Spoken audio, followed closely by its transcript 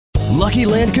Lucky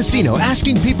Land Casino,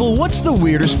 asking people, what's the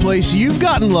weirdest place you've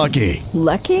gotten lucky?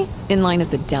 Lucky? In line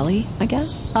at the deli, I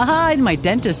guess? Aha, in my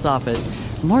dentist's office.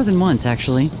 More than once,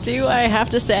 actually. Do I have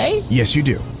to say? Yes, you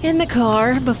do. In the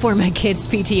car before my kids'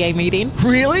 PTA meeting.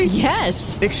 Really?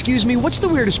 Yes. Excuse me, what's the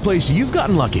weirdest place you've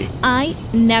gotten lucky? I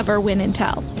never win and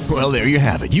tell. Well, there you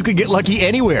have it. You can get lucky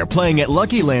anywhere, playing at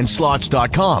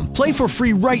LuckyLandSlots.com. Play for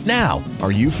free right now.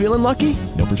 Are you feeling lucky?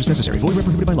 No purchase necessary. Void where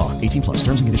prohibited by law. 18 plus.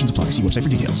 Terms and conditions apply. See website for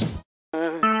details.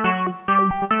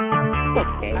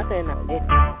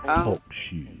 Oh,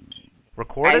 shoot.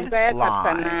 Recorded Isaiah live.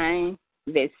 chapter 9,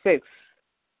 verse 6.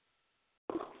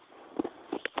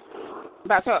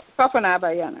 But so for now,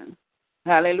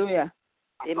 hallelujah.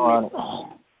 Amen.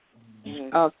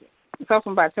 Okay. So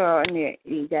from Bato near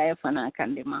Isaiah for now,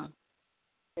 can the man.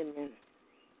 Amen.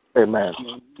 Amen.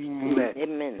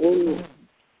 Amen.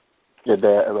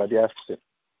 The radio set.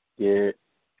 The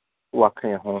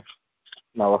working home.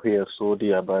 Now here so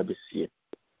dear Bible see.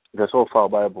 The so far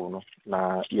Bible no.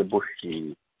 Na ye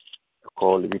bushi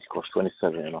call Leviticus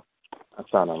 27 no.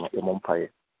 Asana no ye mompaye.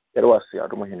 There was the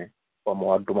adomo hene. Or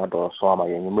more adoma do so ama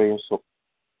ye nyimre so.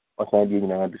 Osan di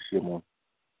nyina bisi mu.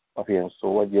 Afia so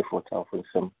what ye for ta for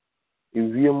some.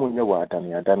 Ewie mu nya wa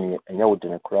adane enya wo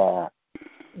dene kra.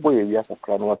 Boy wi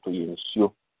asakra no wato ye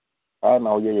nsuo.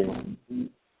 Na wo ye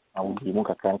na wo di mu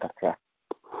kakra kakra.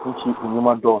 Nti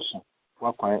nyuma do so.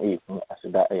 Wa kwan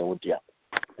asida wo dia.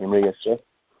 Nyimre ye se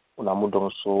una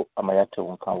mudon so amayate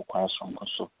won kan kwan so nko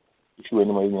so. Ifi we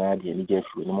ni ma nyina de ni je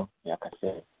fi ni mo ya ka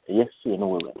se. Yes no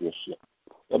we we hia.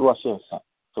 That was sense.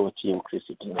 So it's you,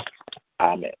 Christy.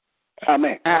 Amen.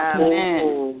 Amen.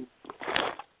 Amen.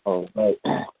 Oh, right.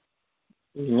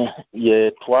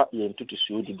 Yeah, twa ye ntutu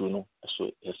su dudu no.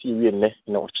 So, see we ne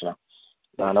na ochina.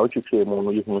 Na what you came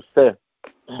on you say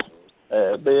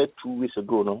be 2 weeks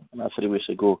ago no, na 3 weeks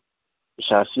ago.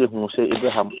 Shall see who say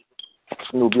Abraham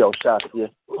no be our shot here.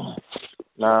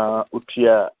 Na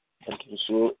utia ntutu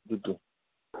su dudu.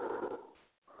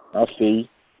 Na fei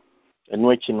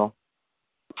enu echi no.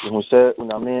 You say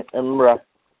uname emra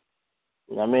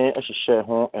uname ehihye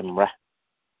ho emra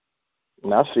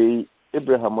na afei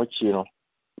Abraham ochi no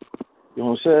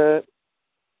you say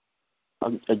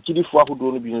agidifo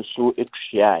ahodo no bi nso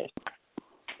etwia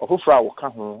ofofra wo ka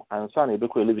ho ansa na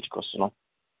ebekọ Leviticus no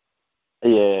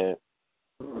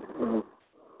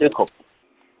Jacob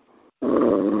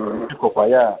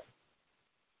ya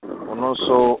ono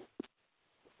so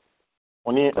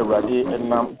oni awrade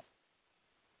enam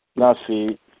na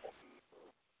afei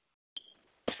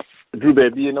Drew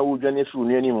baby na wudwane fi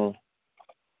unu animu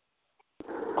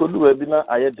kodu baby na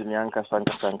ayedene ankasa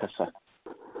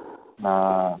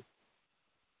na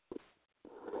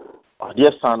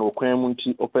ade san okwan mu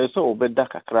nti opese obeda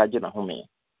kakra age na home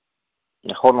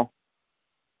ne hono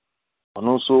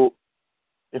ono so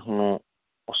ehunu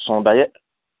osondaye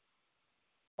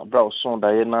abra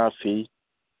osondaye na afei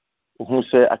ohun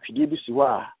se atwide bi si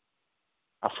wa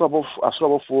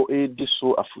asrabofo edi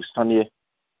so afustanie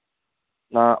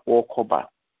na wokoba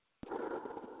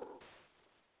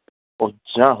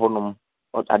oja honom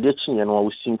ade chinye no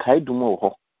wo sinkai dum wo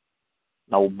ho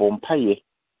na wo bompaye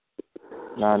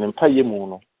na ne mpaye mu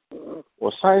no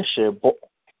wo san hye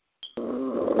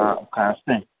na kan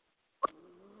sen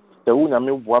de wo na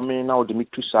me boa me na wo de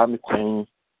mitu saa me kwan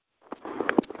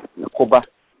koba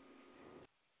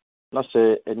na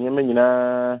se enye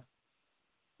nyina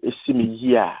esi mi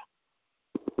yia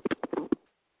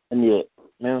ene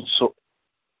menso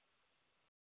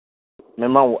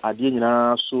mema wo ade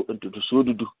nyina so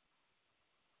dudu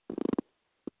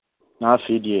na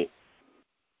afi de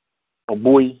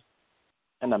oboy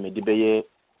na me de beye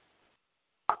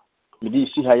me di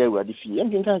si ha ya wadi fi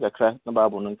em kan kakra na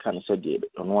Bible no kan se de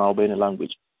no a obey na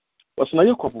language wasna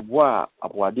Jacob bo a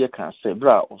aboade kan se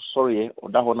bra osore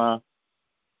oda ho na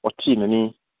oti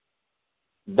nani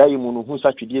dai mu no hu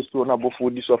sa twedie so na bofo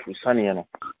di so afu sane no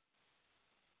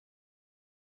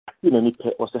ina ni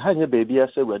pe o se ha nya baby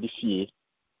ase wadi fie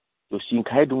o sin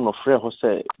kai dum no frɛ ho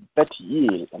se bet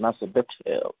ye na se bet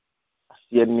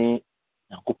asie ni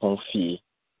yakopon fie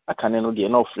akane no de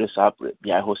na ofre sa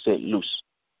bia ho se loose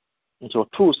nti o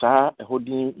to sa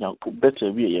ehodin yakop bet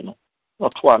awie ye no no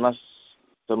to ana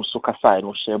sem so kasai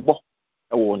no hyebo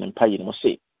wo ne mpaye no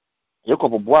se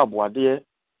Jacob bo aboade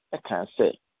kan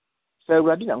se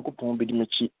Awurade Nyankopɔn bedi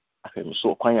mechi ahwem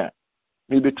so kwan a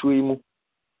me betu yi mu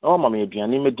na o ma me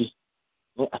aduane medi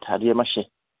ne atade ma hye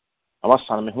na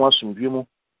wasan me ho asomdwe mu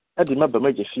e de maba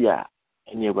magye fi a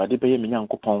ene Awurade beye me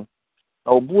Nyankopɔn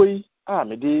na obuo yi a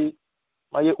me de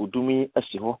maye odumi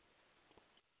asi ho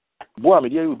bo a me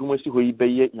de odumi asi ho yi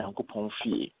beye Nyankopɔn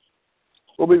fie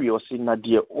obewie o si na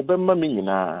de obemma me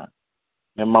nyina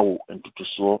mema wo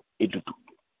ntutuso edudu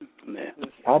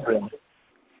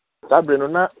sabre no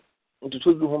na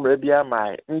ntutuso du homra bia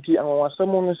mai nti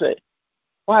anwasam no se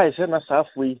why se na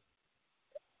safo yi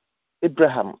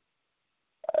Abraham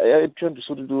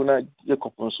ntutuso du na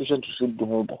Jacob nso ntutuso du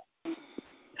ho bo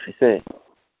se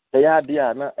ade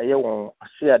a na eye won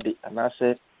ase ade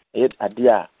anase eye ade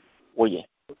a woye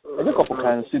Jacob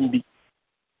kan simbi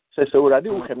se urade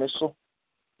wo keme so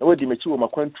na wadi mechi wo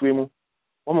makwantue mu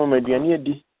wo mama aduane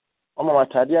adi wo mama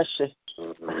atade ahye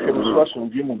kemso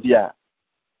asomdwe mu bia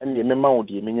ene mema wo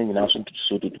de menya nyina so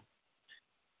ntutuso dudu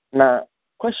na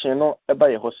question no eba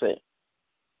ye ho se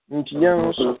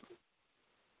ntiyan so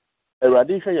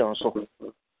urade hwe ye so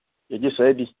ye sa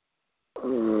adi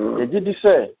ye di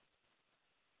se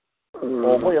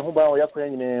obo ye ho ba wo yakwa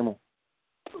nyina mu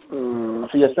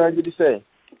so ye sa di se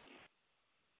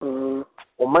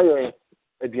o maye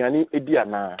aduane edi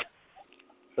ana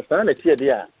sasa na tie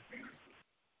de a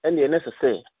ene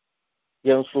necessary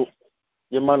yenso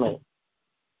yemano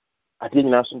ade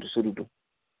nyina so ntuso dudu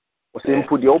o se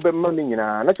mpu de obemma ne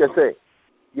nyina na kyese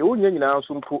ye wonya nyina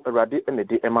so mpu awurade ene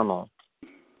de ema no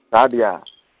saade a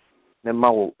ne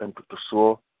mawo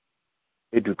ntutuso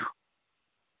edudu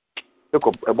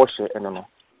Jacob eboshe ene no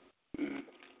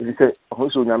idi se ho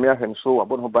so nyame ahwem so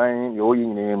abon ho ban ye oyi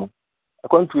nyina mu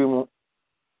akwantu mu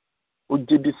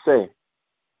ojidi se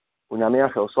onyame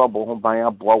ahwe so abo ho ban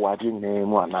aboa wade nyina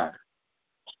mu ana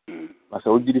masa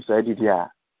ojidi se didi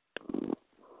a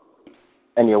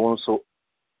ene won so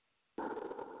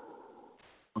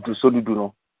ntutuso dudu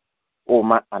no o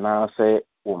ma ana se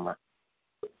o ma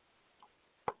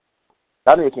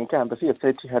dano yekin kan pese ye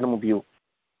 30 hanu bio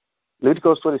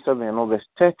Leviticus 27 no verse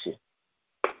 30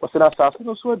 wasena asase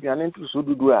no so aduane ntutuso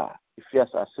dudu a ifi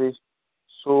asase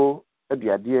so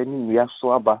aduade ni nua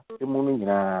so aba emu no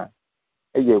nyina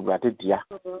eye awurade dia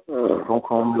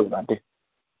kronkron mu awurade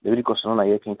Leviticus no na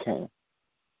yekin kan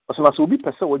wasena so obi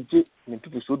pese woje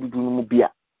ntutuso dudu no mu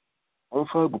bia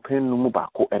onfa bupen no mu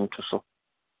baako ento so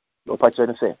no pa kyerɛ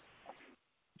ne sɛ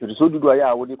ntutuso dudu a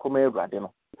ya wode kɔma awurade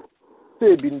no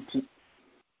sɛ bi nti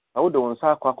na wode won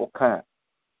sa akɔka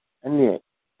ene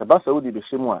sabasa wode be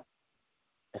hyemu a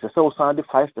ɛsɛ sɛ wo san de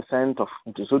 5% of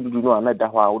ntutuso dudu no a na da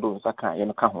hɔ a wode won sa ka ye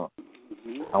no ka ho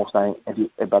na wo san de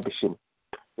eba be hyemu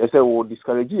ɛsɛ wo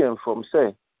discourage yen from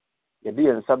say ye de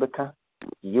yen sa beka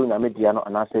ye nyame dia no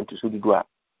ana sɛ ntutuso dudu a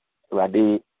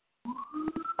awurade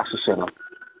ahyehyɛ no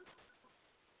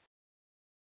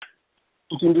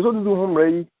ntutuso dudu ho mra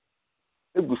yi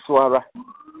egu so ara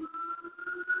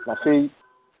na sei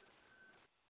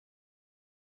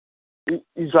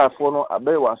Israelfo no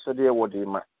abai wa asede wo de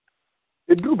ma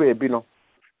eduru baabi no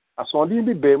asonde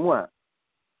bi baa mu a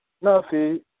na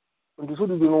afi ntutuso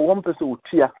dudu no won pese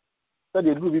otua sɛ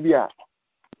de eduru bi a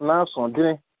na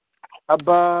asonde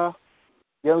aba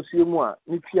yansie mu a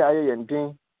ne tua aye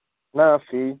yenden na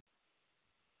afi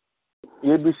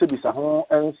ye bi se bisa ho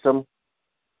ensem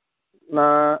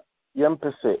na yam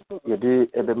pese ye de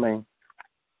ebeman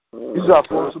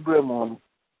Israelfo so brɛ mu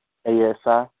ɛyɛ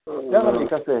sa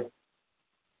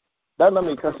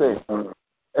dynamic say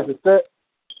ɛsɛ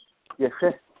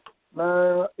yɛhwɛ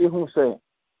na ehu sɛ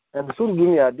ntutuso dudu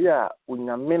ne ade a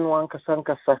onyame no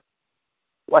ankasa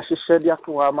wahyehyɛ de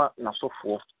ato ama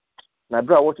nasofo na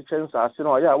bra wo kyekyɛ nsase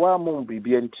no ya wa mom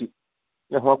bibia nti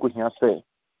ne ho akohia sɛ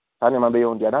saa ne ma bɛyɛ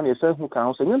on dia na ne sɛ hu kan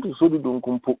ho sɛ ntutuso dudu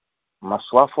nkumpo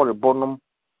masoa for bonom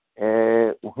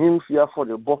ohimfi afọ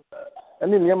de bɔ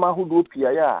ɛne nneɛma ahodoɔ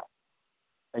pia ya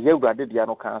ɛyɛ awurade dia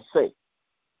no kan sɛ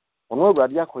ɔno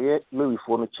awurade akɔyɛ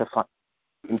lewifo no kyɛfa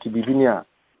nti bibi ni a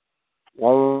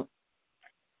wɔn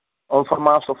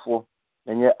ɔmfama asɔfoɔ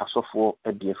na nyɛ asɔfoɔ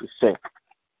adi afi sɛ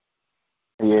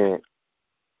ɛyɛ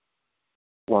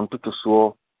wɔn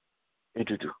tutusoɔ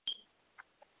edudu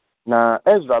na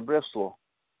Ezra bresoɔ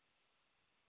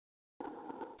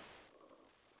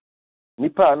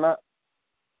nipa na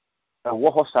ɛwɔ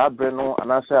hɔ saa brɛ no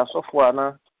anaasɛ asɔfoɔ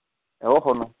ana ɛwɔ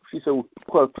hɔ no fi sɛ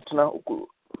kɔ tutuna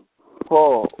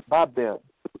kɔ Babel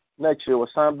na akyire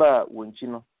wɔsan ba wɔn nkyi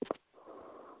no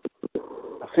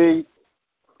afei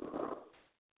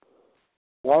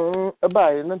wɔn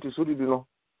ɛbaeɛ na ntutuso dudu no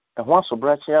ɛho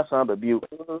asobrakye asan ba bio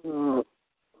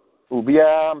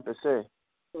obiara mpɛ sɛ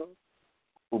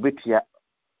obetia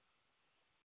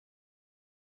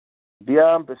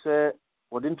obiara mpɛ sɛ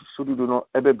wɔde ntutuso dudu no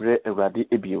ɛbɛbrɛ awurade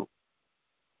ebio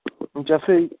nti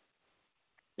afei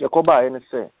yɛkɔbaeɛ ne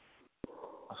sɛ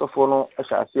asɔfoɔ no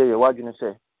ɛhyɛ aseɛ yɛ wadwene sɛ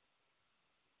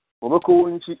wɔbɛkɔ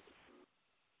wɔn nkyi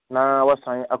na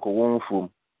wasan akɔ wɔn mfuom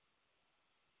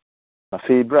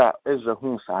afei bere a Ezra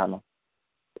huu saa no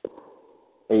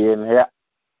ɛyɛ nnea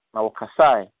na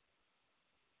wɔkasae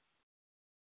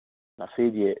na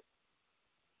afei deɛ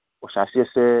wɔhyɛ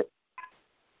sɛ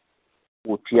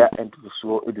wɔtua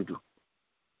ntotosoɔ edudu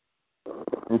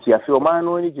nti afei ɔman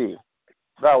no ani gye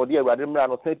bra wɔde awurade mmara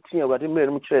no sɛ tia awurade mmara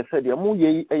no mu kyerɛ sɛ deɛ mo yɛ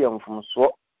yi yɛ mfomsoɔ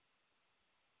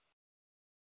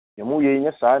deɛ mo yɛ yi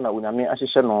nyɛ saa na onyame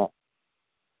ahyehyɛ no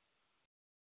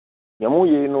deɛ mo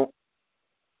yɛ yi no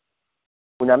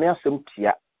onyame asɛm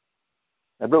tia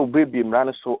na bra wɔbɛbie mmara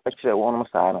no so kyerɛ wɔn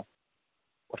saa no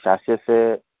wɔhyɛ aseɛ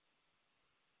sɛ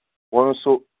wɔn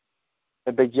nso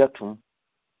ɛbɛgye atom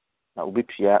na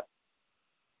wɔbɛtua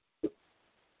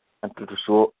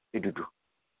ntotosoɔ edudu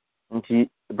nti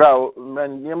bra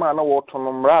nneɛma na wɔto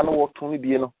no mmara na wɔto no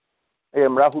bie no ɛyɛ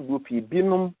mmara ahodoɔ pii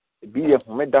binom bi yɛ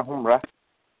homeda ho mmara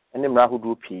ne mmara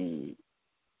ahodoɔ pii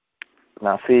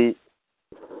na afei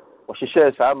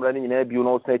wɔhyehyɛ saa mmara no nyinaa bio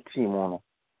na wɔsan tii mu no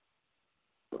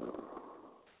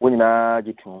wɔn nyinaa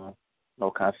gye tom ho na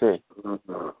wɔka sɛ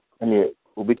ɛneɛ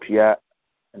wɔbɛtua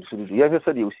ntotosoɔ edudu yɛhwɛ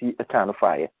sɛdeɛ osi ɛkaa no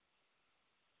faeɛ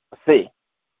ɔse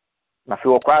na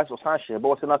afei wɔkɔa so san hyɛ bɛ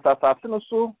wɔsɛ na asase no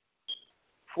so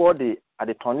foɔ de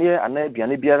adetɔneɛ anaa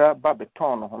aduane biara ba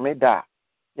betɔn no homeda a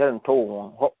yɛrentɔ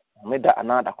wɔn hɔ homeda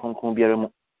anaa da kronkron biara mu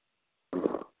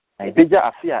na ebegya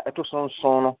afe a ɛto so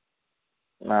nson no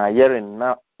na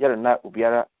yɛrenna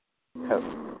obiara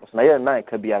na yɛrenna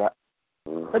ɛka biara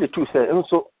ɛde tu sɛ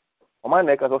nso ɔman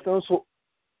na ɛka sɛ nso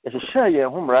yɛhyehyɛ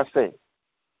yɛn ho mmara sɛ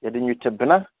yɛde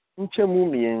nnwetɛbena nkyɛmu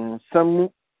mmiɛnsa mu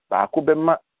baako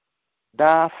bɛma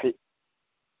daafe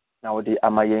na wɔde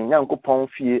ama yɛn Nyankopɔn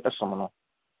fie ɛsom no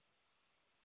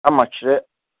ama kyerɛ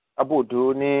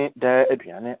abɔdoo ne daa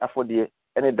aduane afɔdeɛ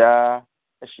ne daa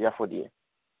ahyia afɔdeɛ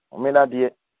ɔmena deɛ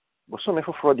bosome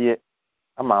foforɔ deɛ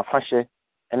ama afahyɛ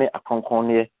ne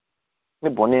akronkronneɛ ne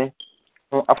bɔne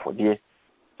ho afɔdeɛ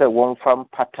sɛ wɔmfa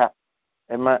mpata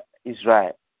ɛma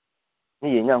Israel ne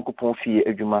yɛn Nyankopɔn fie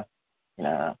adwuma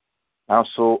nyinaa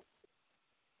nanso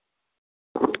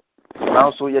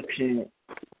yɛtwe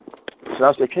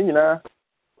nyinaa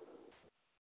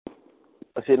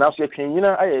ɔsɛ nanso yɛtwe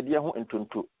nyinaa ayɛ deɛ ho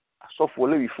ntonto asɔfoɔ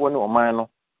lewifoɔ ne ɔman no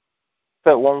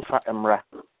sɛ wɔmfa mmra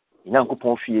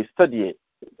Nyankopɔn fie sɛdeɛ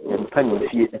yɛmpa ne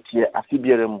fie ɛteɛ afe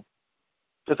biara mu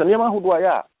sɛ nneɛma ahodoɔ ayɛ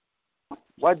a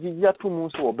wagyegye ato mu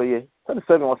nso wɔbɛyɛ sɛde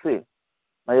sɛ wɔ se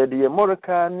na yɛde yɛn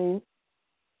mmɔreka ne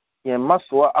yɛn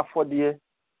mmasoa afɔdeɛ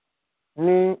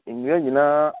ne nnua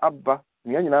nyinaa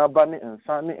aba ne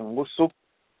nsa ne ngo so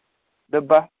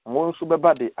bɛba ngo nso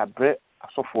bɛba de abrɛ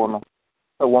asɔfoɔ no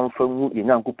sɛ wɔmfa ngu yɛn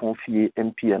Nyankopɔn fie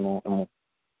mpie no mu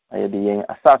na yɛde yɛn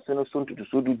asase no so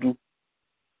ntotoso dudu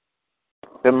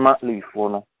bɛma lewifoɔ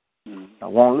no na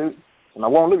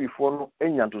wɔn lewifoɔ no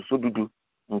anya ntotoso dudu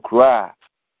nkuro a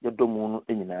yɛdɔ mu no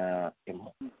nyinaa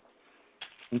mu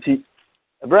nti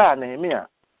ɛberɛ a Nehemia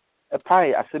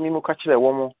ɛpae asɛm yi mu ka kyerɛ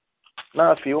wɔn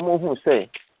na afei wɔn hu sɛ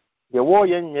deɛ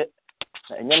wɔyɛ nyɛ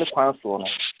na ɛnyɛ ne kwan soɔ no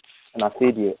na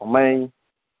afei deɛ ɔman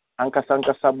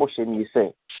ankasa bɔhyɛ ni sɛ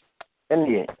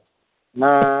ɛneɛ na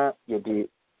yɛde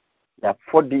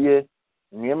yɛafɔdeɛ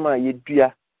nneɛma a yɛdua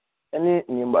ne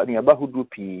nneɛma ahodoɔ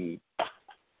pii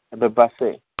ɛbɛba sɛ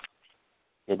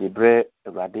yɛde brɛ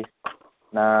Awurade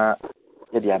na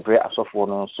yɛde abrɛ asɔfoɔ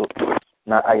no nso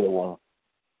na ayɛ wɔn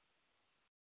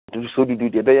ntotoso dudu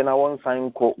deɛ ɛbɛyɛ na wɔnsan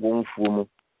nkɔ wɔn mfuo mu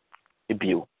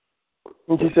ebio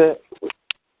nti sɛ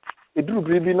eduru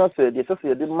biribi na sɛ deɛ sɛ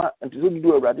yɛde ma ntotoso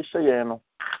dudu Awurade hyɛ yɛn no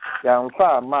yɛamfa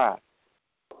ama a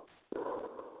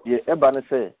deɛ ɛba ne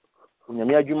sɛ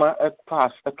onyame adwuma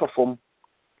ɛtɔ fam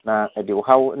na ɛde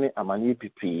ɔhaw ne amanneɛ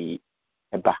pipii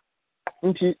ɛba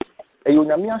nti ɛyɛ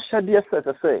onyame ahyɛdeɛ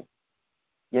sɛ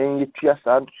yɛn yɛtua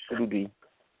saa ntotoso dudu yi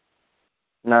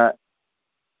na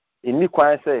ɛnni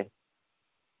kwan sɛ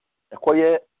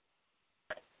ɛkɔyɛ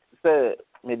sɛ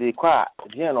mede kɔ a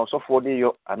deɛ na ɔsɔfoɔ de yɔ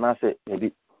anaasɛ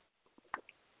ɛbi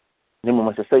ne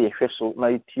mmom sɛ yɛhwɛ so na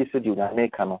yɛtie sɛ deɛ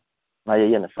onyame ka no na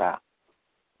yɛyɛ no saa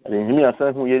ɛhemi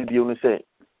asan hu yɛ bio no sɛ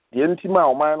deɛ ntim a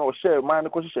ɔman no ɔhyɛ ɔman no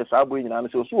kɔhyehyɛ saa abɔ nyinaa no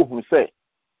sɛ ɔso ohunu sɛ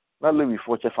na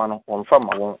lewifoɔ kyɛfa no wɔmfa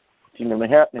ma wɔn nti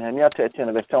Nehemia tɛɛtɛɛ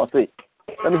no bɛtɛn sɛ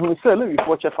na mehunu sɛ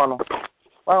lewifoɔ kyɛfa no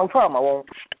wɔmfa ma wɔn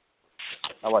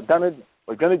na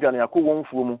wadwane akɔ wɔn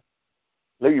mfuo mu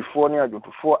lewifoɔ ne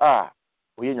adwontofoɔ a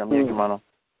ɔyɛ nyame adwuma no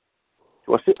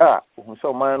wɔse a ohun sɛ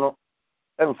ɔman no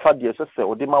ɛmfa deɛ sɛ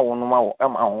ɔde ma wɔn no ma wɔ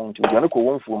ama wɔn nti ɔdwane kɔ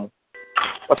wɔn mfuo mu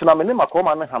ɔte na mene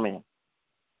makɔma ne hame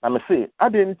na me se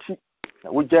ade nti na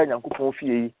wogya Nyankopɔn fie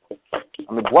yi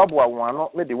na meboaboa wɔn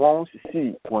ano ne de wɔn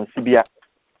sisi wɔn sibia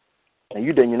na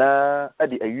Yuda nyinaa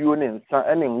ade ayuo ne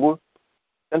nsa ne ngo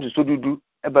ntoso dudu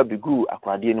ɛba begu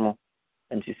akoradeɛ no mu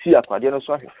nti si akoradeɛ no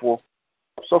so ahwɛfoɔ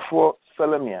sɔfoɔ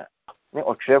Salemia ne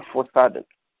ɔtwerɛfoɔ Sadak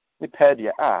ne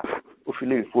Pedia a ofile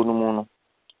lewifoɔ no mu no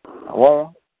na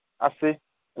wɔn ase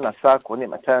na sako ne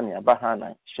matani abaha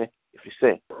na hye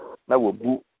efise na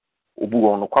wobu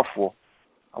won no kwafo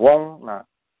won na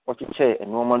ochiche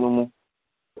enoma no mu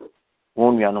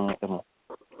won nuanom emo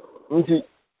nti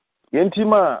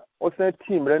yentima osa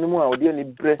team re no mu a ode ni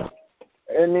bre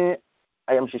ene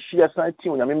ayam hyehyia san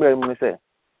team na memra mu ne se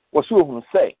wo so ohun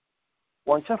se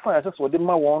won chafa ya se so de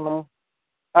ma wonnom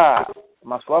a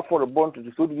maso for the bond to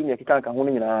so du ne kika kan ho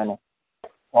no nyina no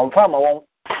won fa ma won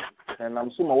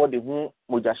nam so ma wo de hu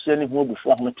mogahye ne hu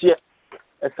obufu ahotie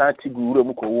esan ti guru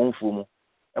mu ko wonfu mu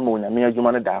e ma onyame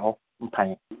adwuma no da ho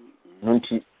mpan no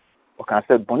nti o kan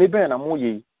se boni ben na mo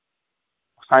yi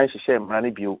san hyehyɛ mra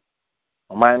ne bio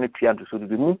oman no tua to so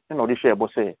du mu na ode hye ebo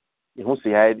se ye hu se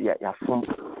ya fom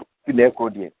ti na ekro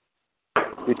de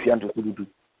e tua to so du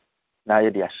na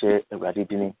ye de ahye awurade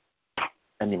dini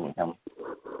anim nyam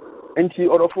enti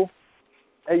orofo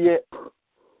eye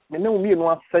mene mu mienu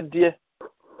asade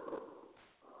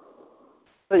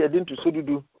se ye din to so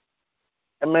du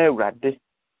ema awurade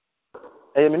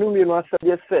eye mene mu mienu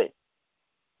asade se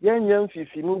yenya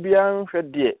mfifi mu bia nhwe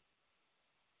de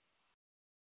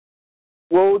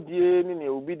wo die ni ne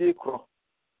obi de kro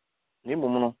ni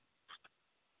mum no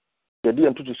ye de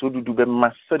ntutu so dudu be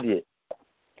massa de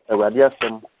awurade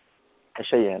asem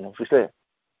ehye ye no fi se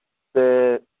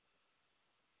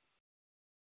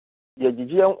ye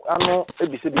gigi ano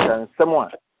ebise bisa nsem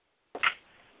a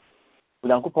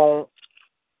Onyankopɔn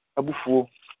abufuo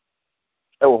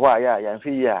ewo hɔ a ya mfi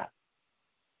yi a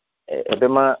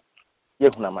ebema ye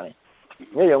hunamane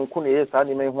nye ye nko ne ye saa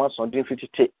ne ho asɔnden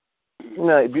fitite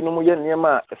na ebinom ye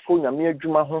nneɛma efo nyame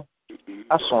adwuma ho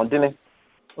asɔndene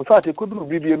in fact ekuduru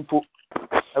bibie mpo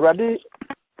awurade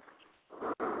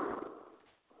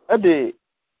ade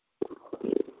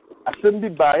asɛm bi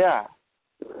baaya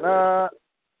na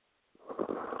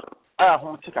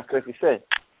ho tika krafi sɛ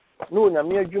no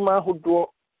nyame adwuma hodoɔ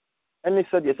ɛne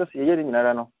sɛ deɛ sɛ yɛyɛ ne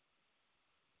nyinara no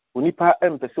onipa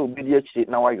empɛ sɛ obidi akyire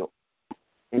na wayɔ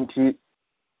nti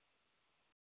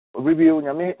obibi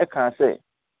nyame ɛka sɛ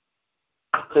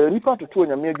nipa toto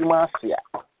nyame adwuma ase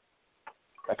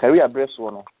a career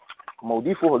breso no ma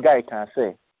odifo ho guy kan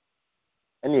sɛ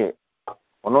ɛne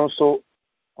ɔno nso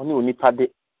ɔne onipa de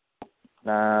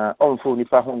na ɔmfo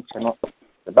onipa ho nkyɛ no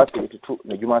the battle toto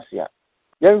na adwuma ase a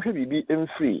yɛnhwɛ bibi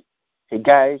emfiri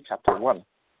Haggai chapter 1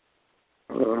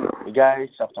 Haggai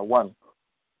chapter 1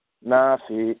 na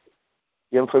fe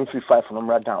yɛmfa mfiri 5 no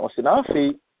mra down ɔse na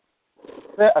afei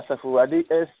sɛ asafo wade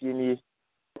asie nie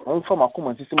ɔmfa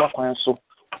makoma nsisi makwan so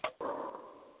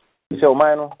sɛ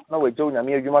ɔman no na wagya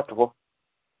onyame adwuma to hɔ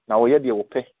na wɔyɛ deɛ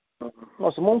wɔpɛ na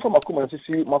ɔse momfa makoma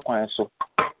nsisi makwan so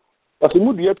ɔse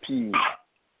mudua pii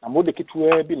na mode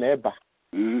ketewa bi na ɛba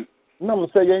nam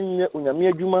sɛ yɛnyɛ onyame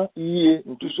adwuma yie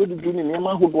ntuso dudu ne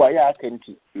nneɛma ahodoɔ a yɛ aka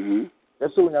nti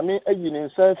ɛsɛ onyame ayi ne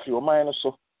nsa afiri ɔman no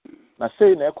so na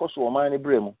sei na ɛkɔ so ɔman no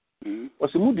berɛ mu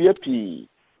ɔse mudua pii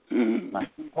na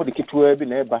mode ketewa bi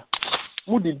na ɛba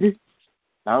mudidi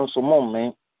nanso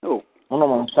mommɛn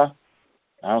monom nsa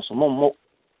nanso mommo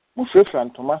mofirafira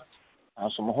ntoma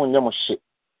nanso mo ho nyɛ mo hye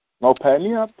na ɔpaani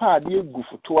apaade agu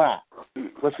foto a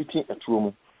wafiti atuo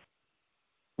mu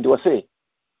ndi wɔse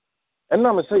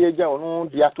ɛnam sɛ yɛgya ɔno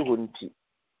de ato hɔ nti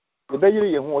yɛbɛyere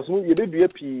yɛ ho ɔsɛ yɛbɛdua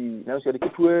pii nanso yɛde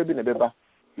ketewa bi na ɛbɛba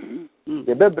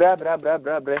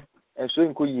yɛbɛbrɛ ɛnso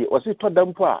nkɔ yie ɔse tɔda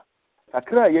mpo a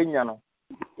kakra a yɛnya no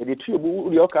yɛde tu ebu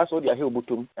deɛ ɔka sɛ ɔde ahɛ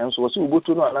obotom ɛnso ɔse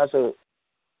obotom no anaasɛ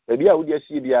baabi a wode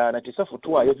asie biara na te sɛ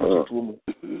foto a yɛfiti tuo mu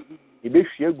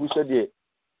yɛbɛhwie agu sɛ deɛ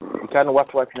sika no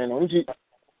wato atwene no nti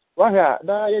wahwɛ a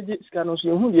daa yɛgye sika no nso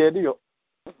yɛhu deɛ yɛde yɔ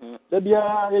da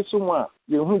biara yɛhyɛ mu a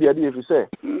yɛhu deɛ yɛde yɛfiri sɛ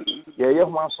yɛyɛ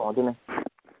ho asɔndene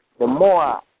the more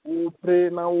a wopre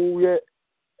na woyɛ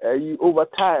over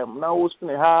time na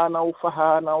wospene ha na wofa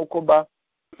ha na wokɔba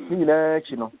ne nyinaa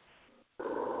akyi no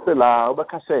sɛ laa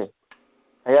wobɛka sɛ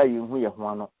ɛyɛ a yɛhu yɛ ho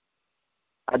ano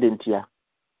adentia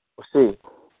ɔsɛ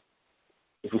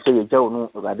ɛfiri sɛ yɛgya wo no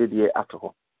awurade deɛ ato hɔ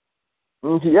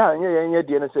nti yɛnyɛ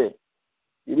deɛ no sɛ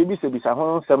yɛbɛbisabisa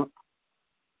ho nsɛm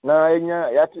na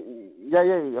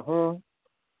yɛyɛ yɛ ho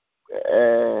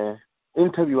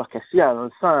interview akɛse a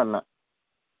nsa na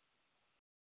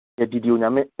yɛdidi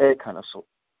onyame ɛka no so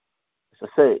ɛsɛ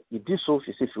sɛ yɛdi so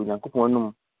firi onyankopɔn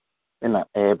anum na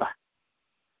ɛɛba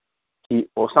nti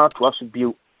ɔsan toa so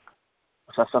bio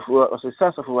ɔsɛ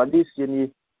asafo wade sie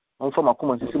nie ɔmfa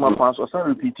makoma nsisi mu akwan so ɔsan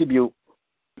repeat bio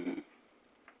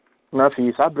na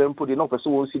afei saa berɛ mpo de na ɔpɛ sɛ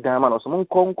wɔnsi dan ma no ɔsɛ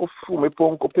monkɔ fu mepɔ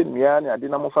nkɔpɛ nnua ne ade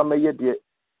na momfa mɛyɛ deɛ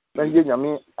na yɛ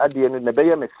nyame adeɛ no na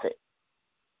ɛbɛyɛ me fɛ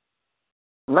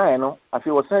nae no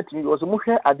afei wɔsan tumi ɔsɛ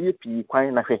mohwɛ adeɛ pii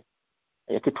kwan na hwɛ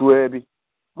ɛyɛ ketewaa bi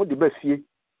mode ba fie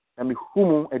na mehu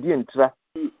mu ɛdeɛ ntira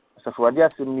asafo wade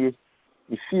asɛm nie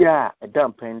the fear a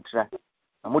damn pentra,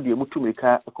 and what the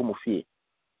mutumika a comofie.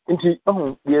 Inti,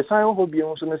 the sign of hobby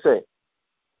on some say,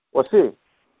 or say,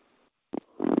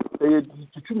 the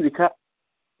tumika,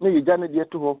 no, you done it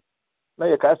yet to her. Now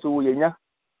your castle, yenya,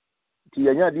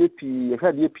 Tianya DP, a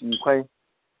had DP, quite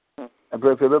a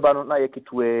brave rebel, now you get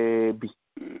to be.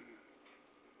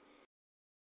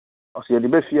 I say the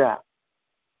best fear,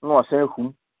 no, I say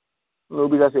whom, no,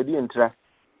 because I didn't try.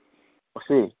 I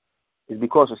say, it's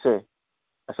because I say,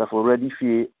 as I've already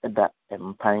fear that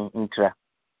empire intra.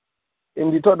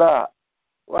 In the thought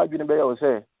what you know,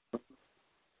 say,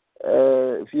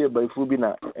 fear by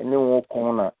Fubina, and no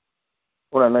corner,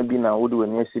 or an abina would do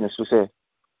an yes in a so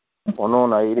or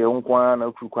no, I don't want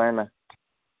to quina.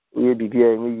 We be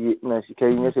here, we Nancy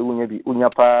Kane, yes, when you be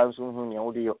Unyapa, soon,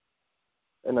 audio,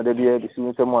 and other beer, the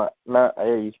same somewhere, now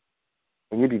I,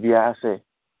 and you be here, I say,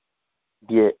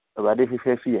 dear, a radical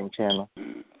fee and channel.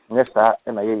 Yes, sir,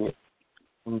 and I hear you.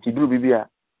 To do be here,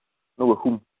 no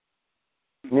whom.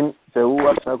 Nim, the who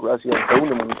are Gracia, the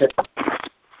woman,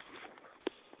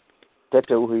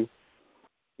 Tete, we,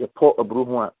 your poor a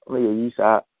broom, may you use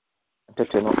our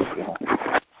Tete.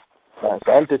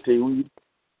 Entity, we,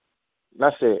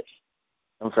 Nasse,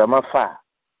 and from afar.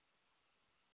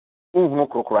 No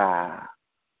cocra.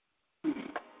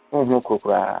 No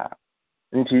cocra.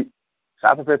 Inti,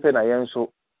 Sapa Pepe, I am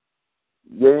so.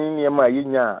 Yen near my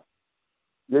yinya,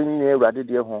 yen near Raddy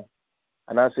dear home,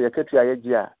 and I say a catchy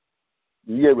idea.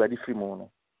 The year ready free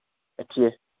mono. A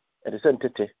tear at the center.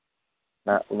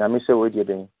 Now, when I miss a word,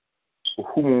 you're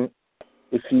whom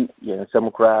if he yen some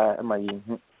cry, and my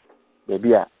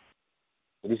baby,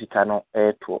 it is a canoe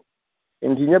air tour.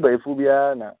 And he never a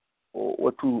phobia, now,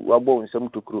 or two were born some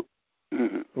to crew.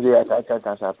 The attack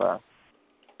can't suffer.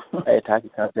 I attack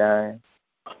can't die,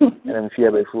 and I'm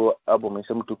fear before album and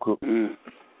some to crew. And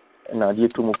now, dear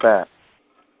to Muka.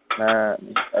 Now,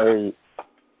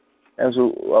 and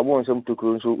so I want some to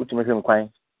crew, so ultimate him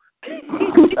quine.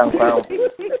 I'm found.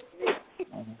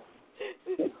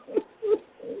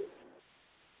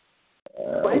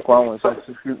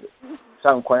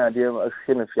 Some quite idea of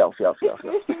him, fial.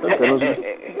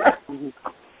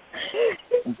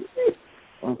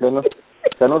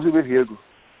 Cannot be here.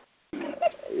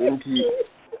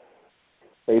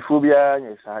 A phobia,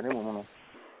 yes, I know.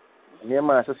 Near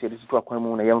my associated to a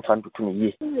common a young fan to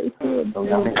me.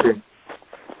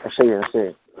 I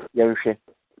say, Yarishe,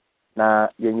 na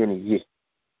ye,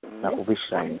 na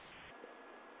Ovishan.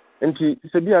 And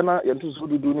Sabiana, and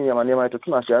to do near to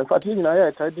Tunasha, and Fatin,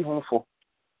 I tried home for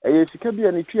a Sikabi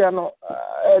and Triano,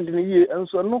 and in a year, and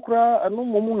so no cry, and no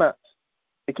momuna.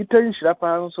 A kitten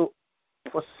shrappan, so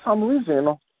for some reason,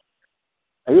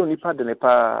 I only pardon a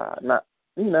pa, na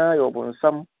Nina, or born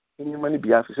some in money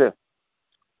be after.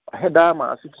 I had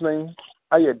Dama 6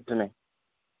 I had dinner.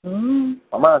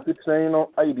 Mamma 6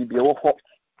 I be a walk.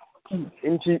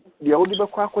 Into the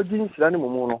old Quack jeans,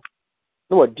 animal.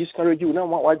 No, discourage you now.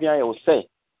 What I will say.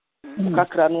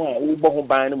 Cacrano, we both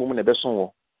buy a woman a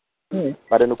besson.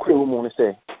 But in a cruel woman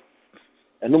say,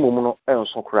 and no woman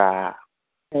else will cry.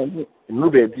 No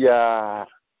baby,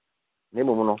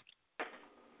 Nemono.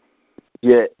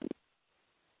 Yeah.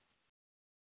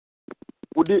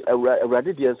 Would it a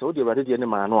radidian so the radidian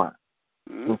manoa?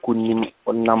 Couldn't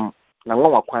on nam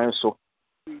Nangwa quine so.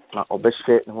 Now, or best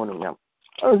fit and one of them.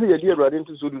 I see a dear radin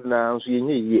to Zulu now, so you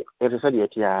need it.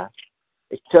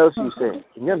 It tells you, say,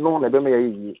 you're known a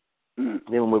bemay.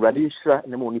 Name with Radisha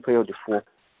and the money pay of the 4.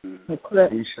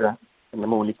 Radisha and the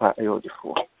money pay of the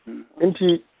 4. And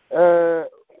he, I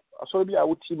saw be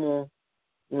out to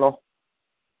no.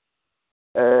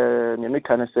 Make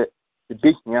kind of say the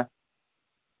big, yeah.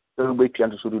 So wait to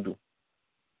do.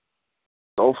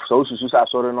 So, I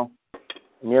saw no.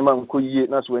 Near man could ye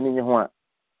not when in your one.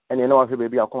 And you know,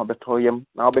 baby, I'll come back to him.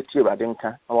 Now, bet you, I didn't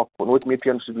can. I'll what me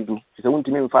to do. It's a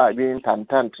 1 5 being tan,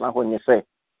 now when you say.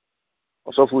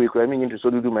 So, we cry me into so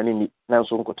do many now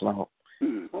so got now.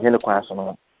 Then a class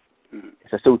on.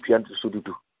 It's a so piano to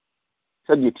do.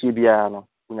 Said you Tibiano,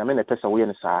 when I'm in a test away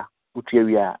and sa, which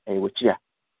we are a which ya.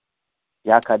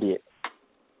 Yaka dear.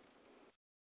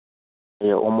 A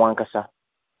Omwankasa,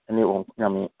 and you won't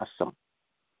yammy as some.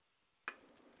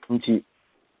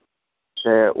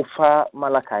 Ufa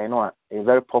Malachi, no, a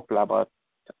very popular about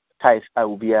ties I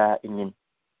will be in him.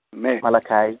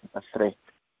 Malachi, a 3.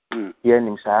 Here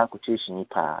in Sa quotation,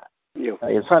 pa. Your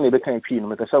son, the kind of pin,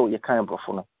 make a so your kind of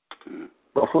Brofuno.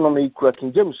 Brofuno may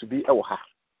King James to be our ha.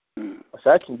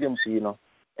 A King James, you know,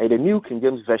 a new King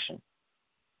James version.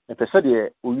 A Pesadia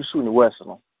will you soon worse,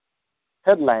 no.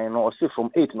 Headline or say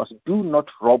from 8 must do not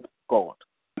rob God.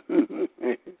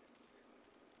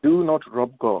 Do not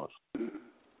rob God.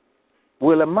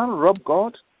 Will a man rob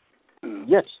God?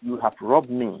 Yet you have robbed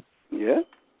me. Yeah.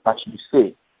 But you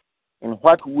say, in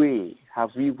what way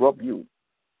have we robbed you?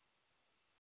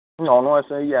 No, I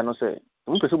say, yeah, no, say,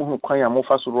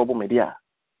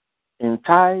 in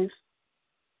tithes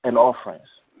and offerings.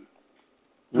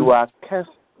 You are cursed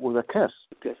with a curse.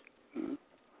 Okay.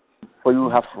 For you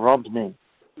have robbed me.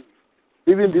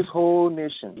 Even this whole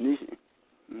nation.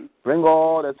 Bring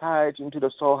all the tithes into the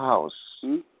storehouse,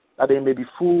 that there may be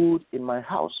food in my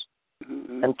house.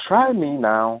 And try me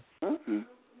now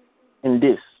in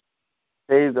this,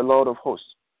 says the Lord of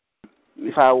hosts.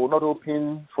 If I will not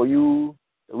open for you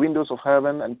the windows of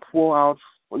heaven and pour out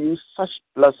for you such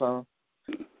blessing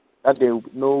that there will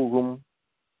be no room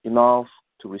enough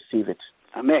to receive it.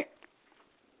 Amen.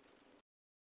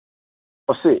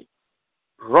 Or say,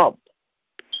 rob.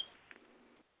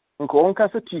 Nko onka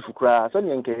se tifu kra se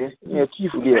ne nke ne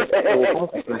tifu de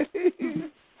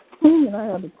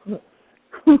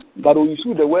but when you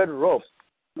see the word rob,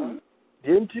 the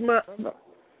intima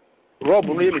rob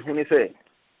no ye me say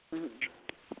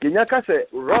Kenyaka say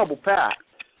rob pa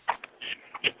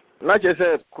na je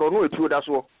say krono etu da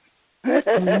so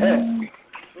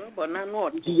Rob na no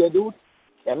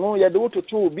ye do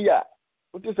to bi a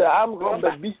what say am rob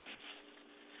bi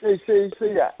say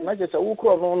ya na je say wo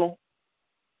krono no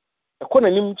ekona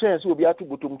nim chance obi atu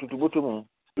botom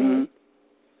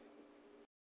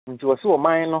nti wo se o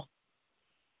man no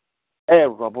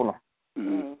rob no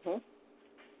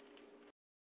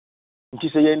nti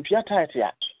se ye ntua tight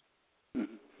ya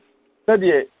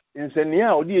sabe insania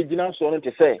a odi egina so no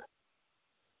te say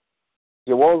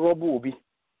ye wo rob obi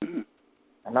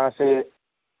ana say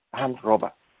armed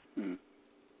robber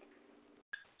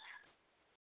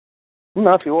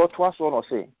na fi wo to aso no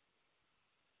say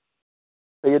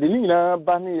ye de nyina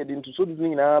ba ne ye de ntuso de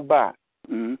nyina ba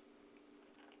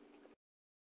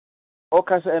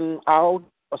okay and out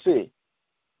or say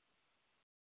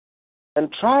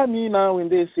and try me now in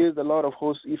this, says the Lord of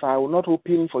hosts, if I will not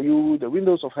open for you the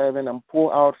windows of heaven and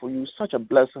pour out for you such a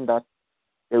blessing that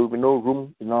there will be no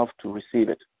room enough to receive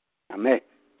it. Amen.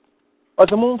 But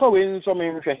the moon for win so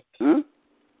many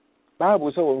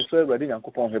Bible so will serve ready and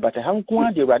coupon here, but a hand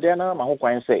quite the Radiana, my whole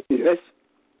say, yes,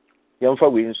 young for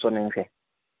win so many.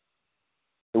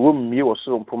 The woman you was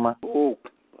so puma. Oh,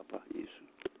 Papa, yes.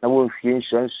 I won't fear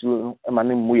insurance soon, and my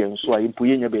name William, so I put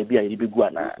in your baby, I be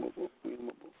guana.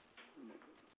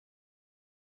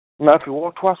 Now, if you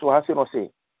want to ask what I say, no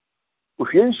say.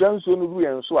 If you insurance on the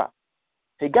and so, a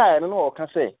guy I don't know can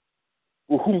say,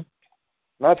 whom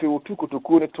now if you took to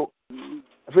cool it to.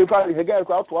 If you probably a guy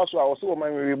out to us, I was so my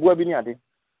reward being added.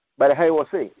 But the high was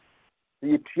say,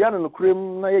 the piano and the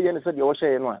cream, I said you were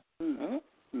saying one.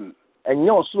 And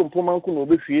your soon Puman could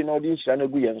be free, no, this shall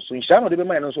be and so shall not be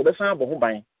mine, so that's how I'm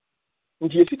buying.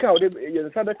 If you pick out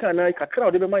the other kind, I can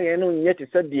crowd my and yet it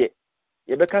said, dear,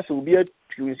 Rebecca will be a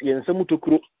Tuesday and some to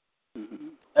crew.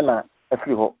 And a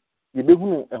free home. You be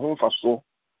a home for so.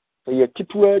 So you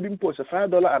keep wearing post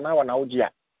 $5 an hour now,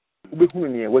 dear. You be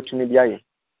near what you may be.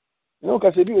 No,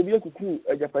 because you will be a cuckoo,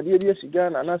 a Japanese cigar,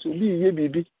 and as will be ye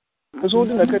baby. Because all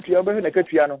the country over in a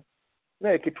catriano.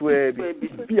 Make it where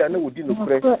piano would do no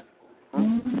press.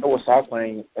 I was out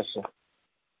playing a so.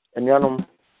 And Yanum,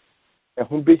 a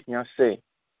home business say,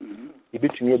 you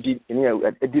between a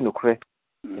dino crack,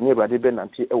 and nearby Ben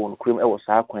until I won't cream. I was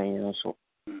out playing and so.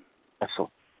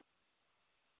 So,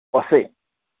 or say,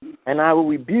 and I will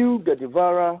rebuild the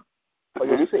devourer for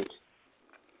your sake,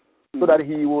 so that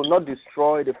he will not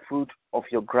destroy the fruit of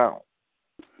your ground,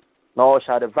 nor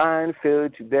shall the vine fail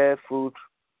to bear fruit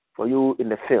for you in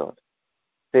the field,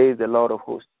 says the Lord of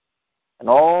hosts. And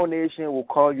all nations will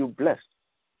call you blessed,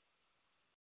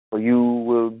 for you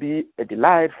will be a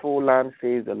delightful land,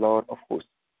 says the Lord of hosts.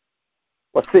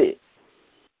 But say,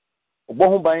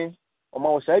 Obohumbain,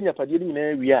 Omaosanya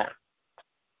Padini, we are.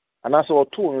 And as our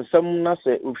two and some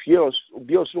Nasa, if yours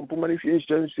be also Pumani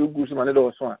insurance, you go to Manado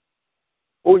or Swan.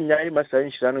 Oh, Yai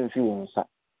Massan Shan and Fuon, sir.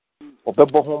 Or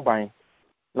Pebble home buying.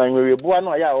 Now, we were born,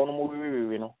 I own a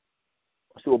movie, you know.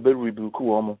 So, Bill rebuke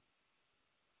woman.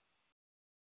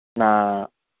 Now,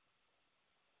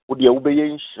 would you obey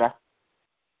in Shra?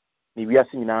 Maybe I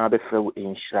see now the fellow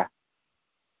in Shra.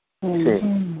 Say,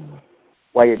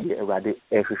 why are you already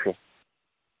everything?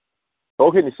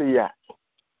 Okay, you say, yeah.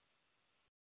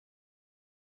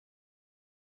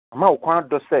 Ma ukwan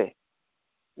do say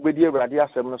we dey awurade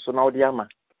asem no so na odi ama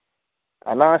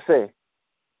ana say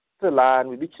still la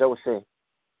we bi kire wo say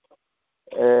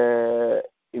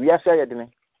wi ase ayedene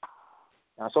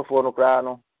na sofo no kra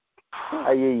no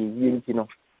aye yi nti no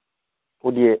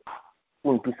odi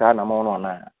untu sa na mo no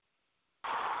na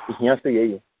ihia say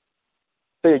ye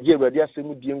say ye Awurade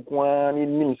asɛm die nko a ne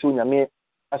nim so nyame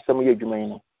asɛm yɛ adwuma yi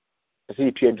no ɛsɛ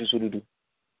yɛtua ntu so dudu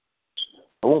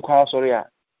wo nkwa asɔre a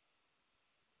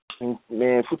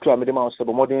me futu a mede ma wo sɛ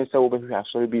bɔmmɔden sɛ wobɛhwehwɛ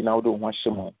asɔre bi na wode wo ho ahyɛ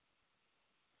mu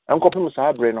ɛnkɔpem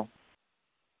saa berɛ no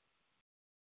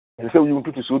ɛsɛ sɛ woyi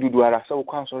ntutu so dudu ara sɛ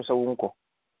wokɔ asɔre sɛ wo nkɔ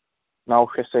na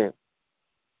wohwɛ sɛ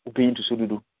wobɛyi ntu so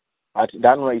dudu ati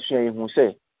daa no a yɛsua yɛhu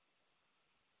sɛ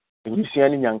ɛnyisua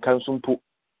ne nyanka nso mpo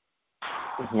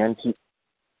ohia nti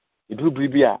ɛduru bere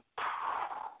bi a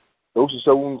wosu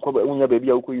sɛ wonya baabi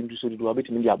a wokɔyi ntu so dudu a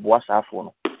wobɛtumi de aboa saa afoɔ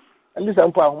no ɛnde sɛ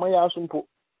mpo ahoma yɛ aso mpo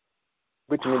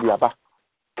wobɛtumi de aba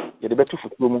yɛde bɛto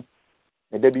fotuo mu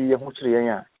na da bi yɛho kyerɛ yɛn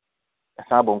a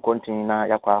ɛsan abɔ nkɔnten na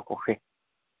yɛakɔ akɔhwɛ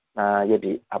na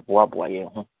yɛde aboaboa yɛn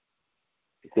ho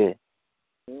sɛ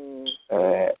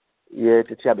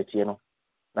yɛtete abɛteɛ no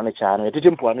na mekyɛa no yɛtete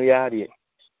mpoano yɛ adeɛ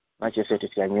na kyerɛ sɛ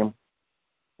tete anwam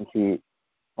nti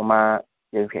ɔma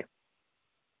yɛhwɛ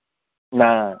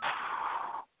na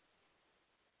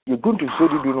yɛgu ntosuo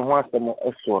dudu no ho asɛm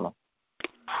ɛsoɔ no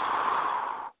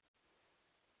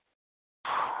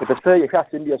ɛpɛ sɛ yɛhwɛ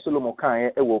asɛm bi a Solomon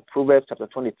kaeɛ ɛwɔ Proverbs chapter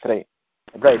 23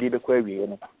 ɛberɛ a yɛde bɛkɔ awieɛ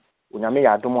no onyame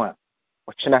yɛ adom a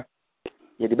ɔkyena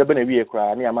yɛde bɛbɛ na wie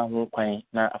koraa ne ama ho kwan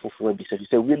na afoforɔ abisa fi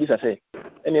sɛ wie bisa sɛ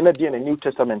ɛne na deɛ na New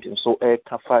Testament nso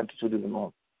ɛka fa ntosuo dudu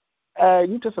no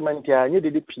New Testament a nye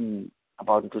dede pii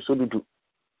about ntosuo dudu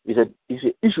is a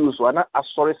issue so ana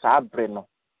asɔre saa brɛ no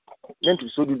ne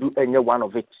ntosuo dudu ɛnyɛ one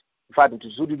of it in fact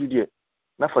ntosuo dudu deɛ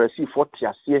na Farisifoɔ te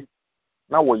aseɛ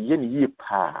na wɔyɛ ne yie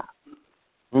paa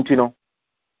nti no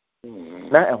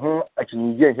na ɛho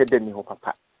akyinnyɛ nhɛ da ni hɔ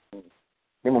papa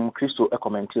ne mmom Kristo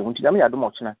ɛkɔmɛnte ho nti nyame yɛ adom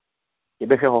ɔkyena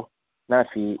yɛbɛhwɛ hɔ na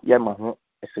afei yɛma ho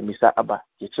ɛsɛmisa aba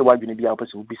yɛkyerɛ w'adwene bi a wopɛ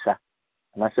sɛ wobisa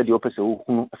anaasɛ deɛ wopɛ sɛ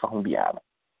wohunu ɛfa ho biara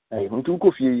no nti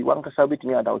wokɔ fie yi wankasa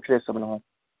wobɛtumi ada wotwerɛ ɛsɛm no ho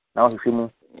na wohwehwɛ mu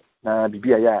na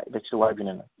biribi a yɛ a yɛbɛkyerɛ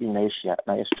w'adwene no yɛnyina yɛhyia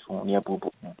na yɛsoto ho ne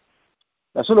yɛbobo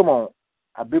na Solomon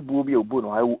abɛbuo bi a ɔbuo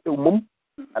no mmom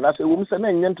anaasɛ ɛwɔ mu sɛ na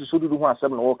ɛnyɛ ntosuo dudu ho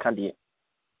asɛm na wɔka deɛ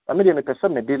na medeɛ mepɛ sɛ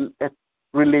mede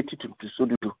relate to ntosuo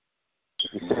dudu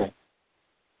ɛfiri sɛ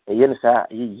ɛyɛ no saa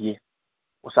ɛyɛ yie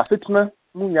ɔsase tena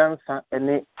mu nyansa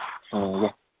ne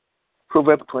kyɛnyɛ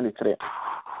Proverbs 23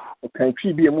 ɔkan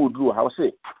twi bi a mu oduru ha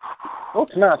ɔse na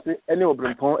ɔtena ase ne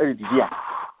ɔbrɛmpɔn ɛredidi a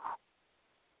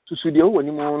susu deɛ wowɔ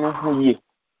anim no ho yie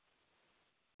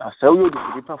na sɛ woyɛ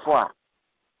odifudipafo a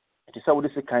ɛte sɛ wode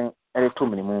sekan ɛreto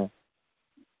mene mu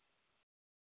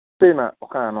sei na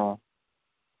ɔkaa no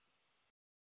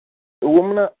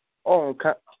ɛwom na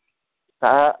ɔnka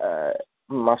saa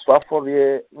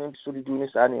mmasoafɔreɛ ne ntosuo dudu ne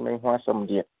saa nneɛma yi ho asɛm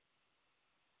deɛ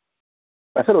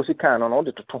na sɛ ɔsi kaa no na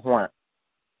wode toto ho a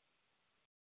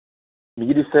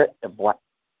meyiri sɛ ɛboa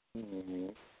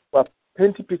wa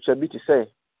painting picture bi te sɛ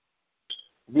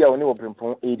bi a wɔne wɔ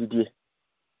brempɔn ɛredidie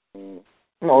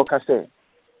na ɔka sɛ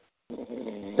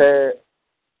sɛ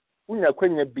wonya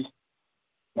kwanya bi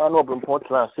na ɔne wɔ brempɔn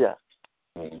tena ase a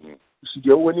susu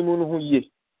deɛ wowɔ anim no ho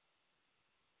yie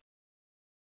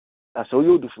na sɛ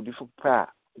woyɛ odifudifo pɛ a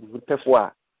odifudipɛfoɔ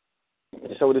a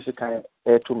ɛte sɛ wode sekan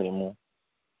ɛreto mene mu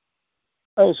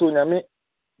ɛne sɛ onyame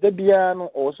da biara no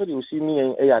ɔwɔ sɛ deɛ ɔsi ne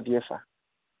yɛn ɛyɛ adeɛ fa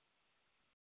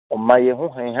ɔma yɛn ho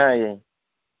hanhan yɛn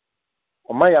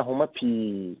ɔma yɛ ahoma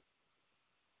pii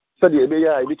sɛdeɛ ɛbɛyɛ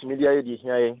a ɛbɛtumi de ayɛ deɛ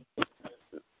hia yɛn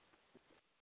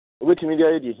ɛbɛtumi de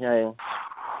ayɛ deɛ hia yɛn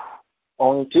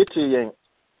ɔntetee yɛn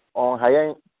ɔnha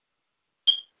yɛn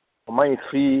ɔma yɛ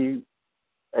firi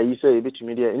ayi sɛ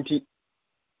ɛbɛtumi de nti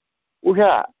wohwɛ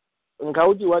a nka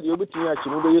wogye wadeɛ wobɛtumi akyɛ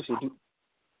mu bɛyɛ sɛdu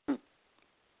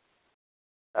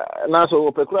na so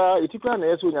wɔpɛ koraa ɛti koraa na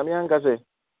ɛyɛ sɛ onyame anka sɛ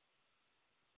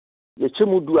yɛkyɛ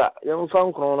mu du a yɛmfa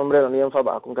nkron no mmerɛ no na yɛmfa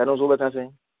baako nka no nso wobɛka sɛ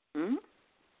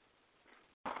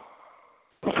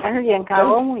ɛno deɛ nka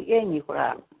wɔ mu yɛnyi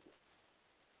koraa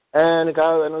nka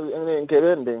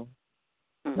ɛbɛnden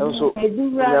nso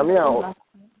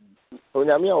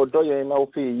onyame a ɔdɔ yɛn na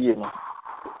wopɛ yie no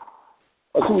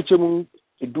ɔsɛ wokyɛ mu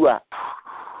edu a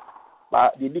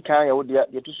ba deɛ di kan yɛ wo dea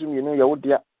deɛ to so mmienu yɛ wo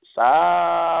dea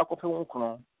saa kɔpɛ wo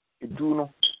nkron edu no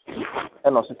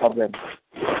ɛna ɔse tablet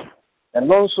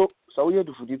ɛno nso sɛ woyɛ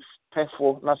dufudi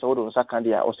pɛfoɔ na sɛ wode nsa ka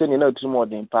deɛ a ɔsɛ nea na otiri mu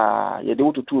ɔden paa yɛde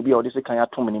wototo obi a ɔde sekan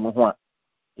atom ne mu ho a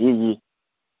ɛyɛ yie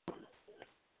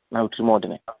na otiri mu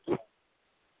ɔdene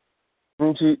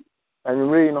nti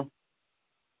anwummerɛ yi no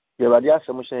deɛ Awurade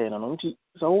asɛm hyɛ yɛn no nti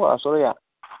sɛ wowɔ asɔre a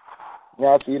nyɛ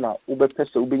afei na wobɛpɛ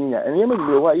sɛ wobɛnya nneɛma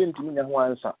bebree hɔ a yɛntumi nya ho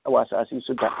ansa wɔ asase yi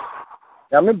so da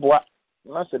nyame boa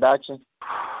na sɛ daakye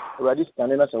Awurade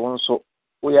sikane na sɛ wo nso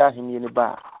woyɛ ahemyɛ ne ba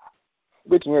a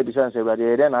wobɛtumi abisa sɛ Awurade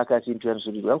yɛ dɛn na aka ase ntua no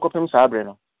so bibi ɛnkɔpem saa berɛ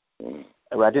no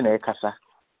Awurade na ɛkasa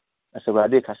na sɛ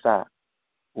Awurade kasa a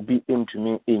obi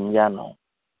ntumi ɛnyi ano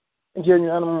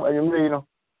Genuine, you know.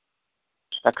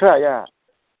 A cry,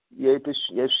 yes,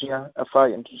 a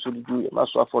fire and to do it.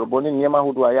 Must for a bonnet near my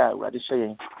who I rather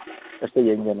saying, as the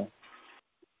young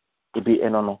to be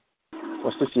an honor.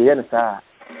 Was to see any star.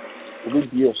 It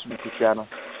would be a smooth piano.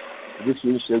 This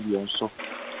is and so.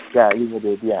 Yeah, you know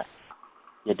the idea.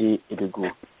 You did it go.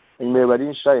 And me, I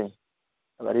didn't say,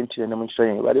 I didn't tell them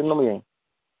saying, I didn't know me.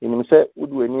 In himself,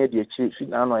 would we near the chief, sit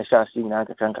down, I shall see now,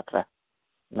 Cancatra.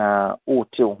 Now, oh,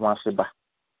 till once a bar.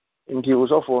 And he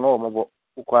was awful normal,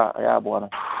 Uqua, I have one.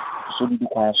 So did the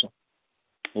council.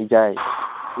 A guy,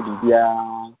 would be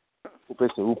a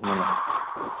professor Woodman.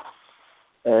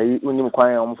 When you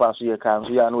inquire on fast year comes,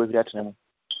 you are no with that name.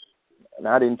 And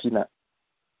I didn't know.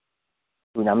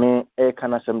 When I mean, a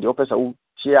can of some the officer who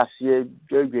she has here,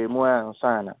 Jerry Moore and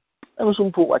Sana. I was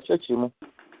soon put what church him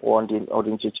or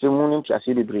in church moon to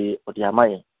celebrate or the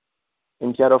Amaya.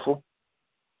 In Tiarofo,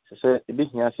 say, a big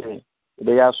here say,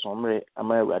 they are somewhere, a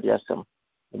my radiasum.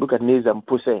 Look at Nays and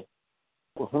Pussy.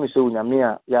 Whom is so in a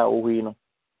mere ya o wino.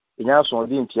 In our son,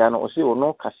 the piano or say, or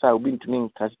no cassa, been to me,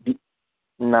 has been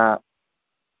na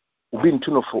been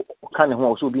to no for kind of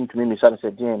also been to me,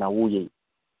 sunset, and a woo ye.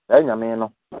 Then a man,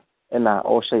 and I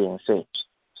all say and say,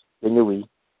 anyway,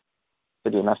 the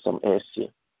nasum air here.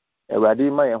 A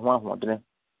radi my one wandering.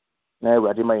 Now,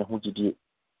 radi my who did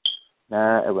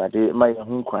now, a radi my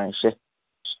home crying share.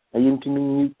 I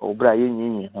intimate or Brian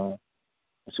in home.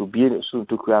 So be it soon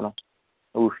to Crano.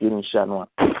 Oh, feeling Shanoa.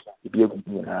 It be a good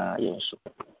yes. So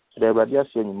there were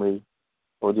just any way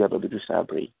or the other to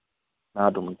celebrate. Now,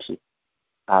 don't see.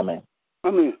 Amen.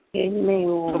 Amen.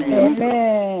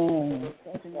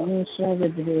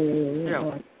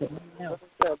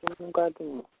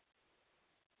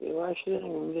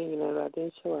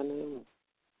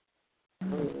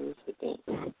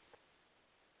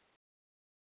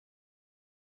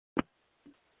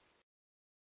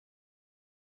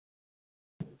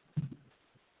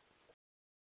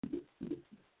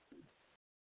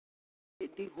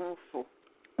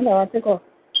 Hello, I take off.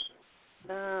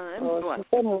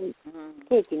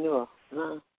 Katie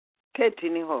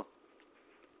Niho.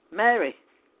 Mary.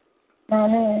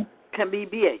 Can be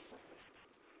BA.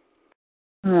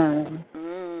 I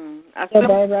said,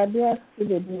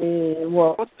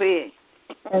 what pay?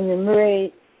 And you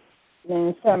marry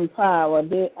then some power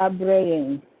they are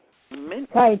brain.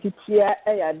 Try to cheer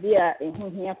a idea in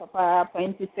whom here papa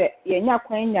pointed set. You're not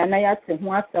quite and I asked him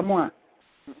what someone.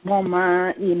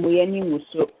 Mama, in Muyani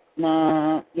Musso,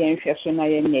 na Yanshasona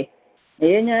Yene.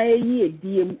 Yena a year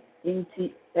deem into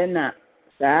Enna,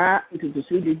 sa into the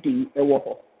Sudi a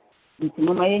war. Into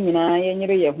Mama Yana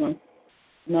Yenry,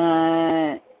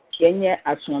 na Kenya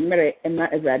at some merit and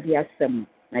not as a dear sum,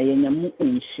 na Yenamu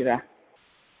in Shira.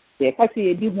 The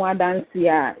Cassie did one dance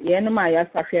here, Yenamaya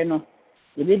Safeno,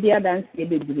 the Lydia dance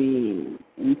degree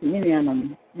into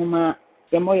Minianum, Mama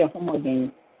Yamoya home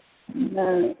again.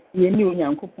 You knew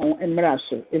young coupon and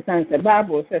Marasso. It's the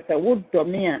Bible says a wood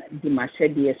domia di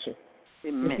Machedieso.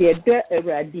 If you are a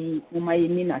radi, my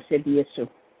mean I said yes. So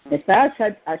the stars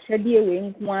had a shady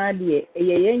wing one day, a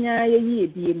yenya ye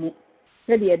demo.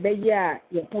 Said ye beya,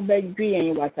 your home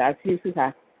dream was our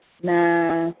sister.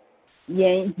 Na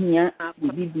yen here,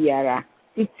 Bibiara,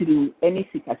 sit through any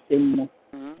sick as same.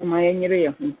 My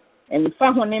area and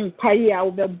found him pay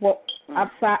out the box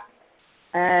after.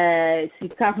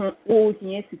 Sika ho o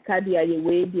hie sika dia ye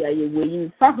we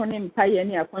fa ho ne mpa ye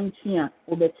ne akwanchi a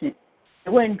obeti e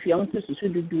wantwi a nso susu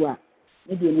dudu a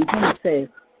ne de ne hu se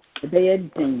e be ye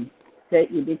den se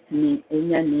e betini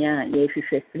enya ne a ye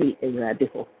hwehwe free ewrade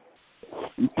ho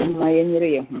nti ma ye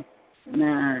nyere ye ho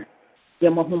na ye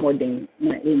mo ho moden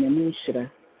na enya mu nhyira.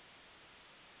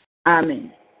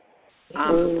 Amen.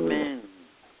 Amen.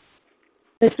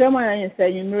 Someone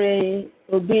said, you may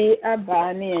be a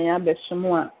barney and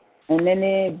Abeshamua, and then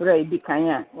a brave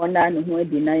Bicaya, one day who had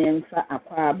denied for a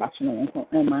car bashing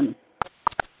and man.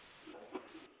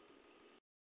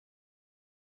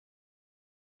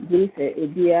 This a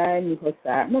dear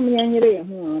Nicosa, Mamma Yanere,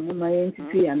 whom my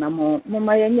entity and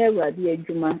Mamma Yanera, dear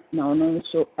Juma, now known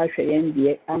so I shall end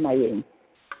the Amayan.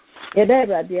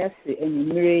 Yada dear say and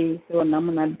Mary, so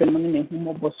Namana Demon and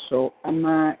Humo so,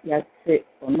 Ama Yase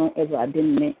or no ever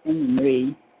didn't any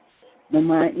Mary.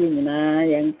 Mama in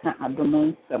Yanka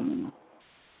Adomon some.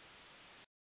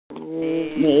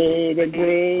 May the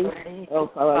grace of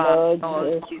our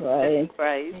Lord Jesus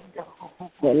Christ,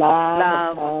 the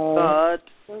love of God,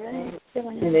 and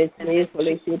the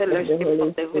fellowship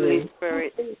of the Holy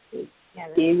Spirit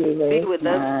be with us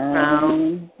now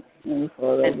and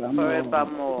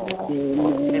forevermore.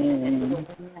 Amen.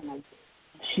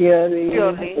 Surely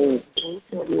goodness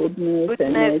and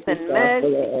Goodness mercy and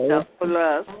mercy shall follow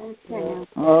us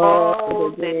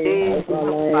all the days of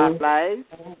our lives,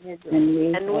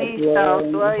 and we shall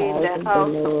dwell in the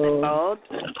house of the Lord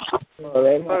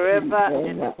forever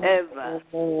and ever.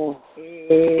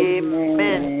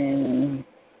 Amen.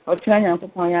 Ọtụtụ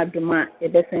nyankopɔn ya adom a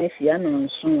yɛbɛsan ahyia no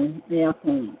nson na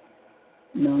yɛako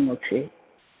na ɔnwɔtwe.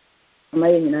 Ama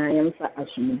yɛn nyinaa yɛmfa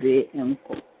asomdwoe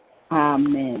nkɔ.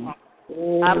 Amen.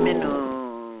 Amen.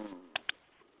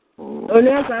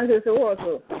 Only Francis,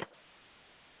 also.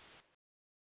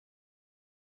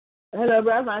 Hello,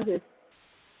 Brother Francis.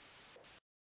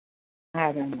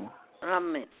 I don't know.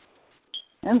 Amen.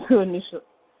 I'm so sure.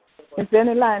 Is there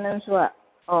any line and so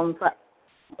on?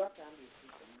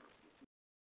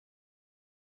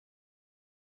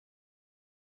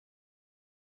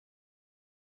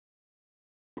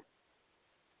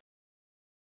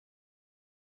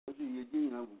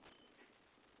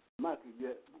 Mark is the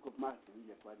book of Mark in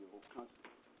the Aquarium of Council.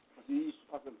 He is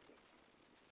often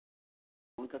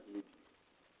one Catholic.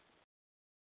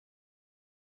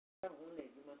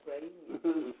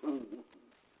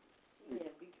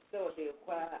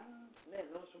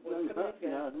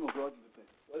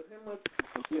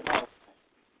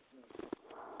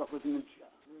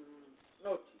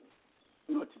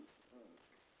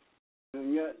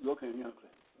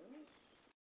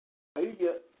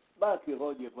 Back here,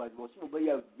 all the advice was so very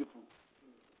beautiful.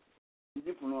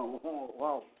 Beautiful,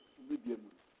 wow, big game.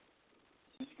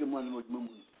 This came on with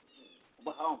Mummy.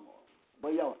 But how? By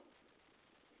your.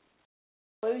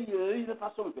 Well, you're the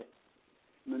first of it.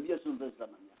 Maybe a soon best.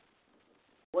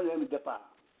 What am I the power?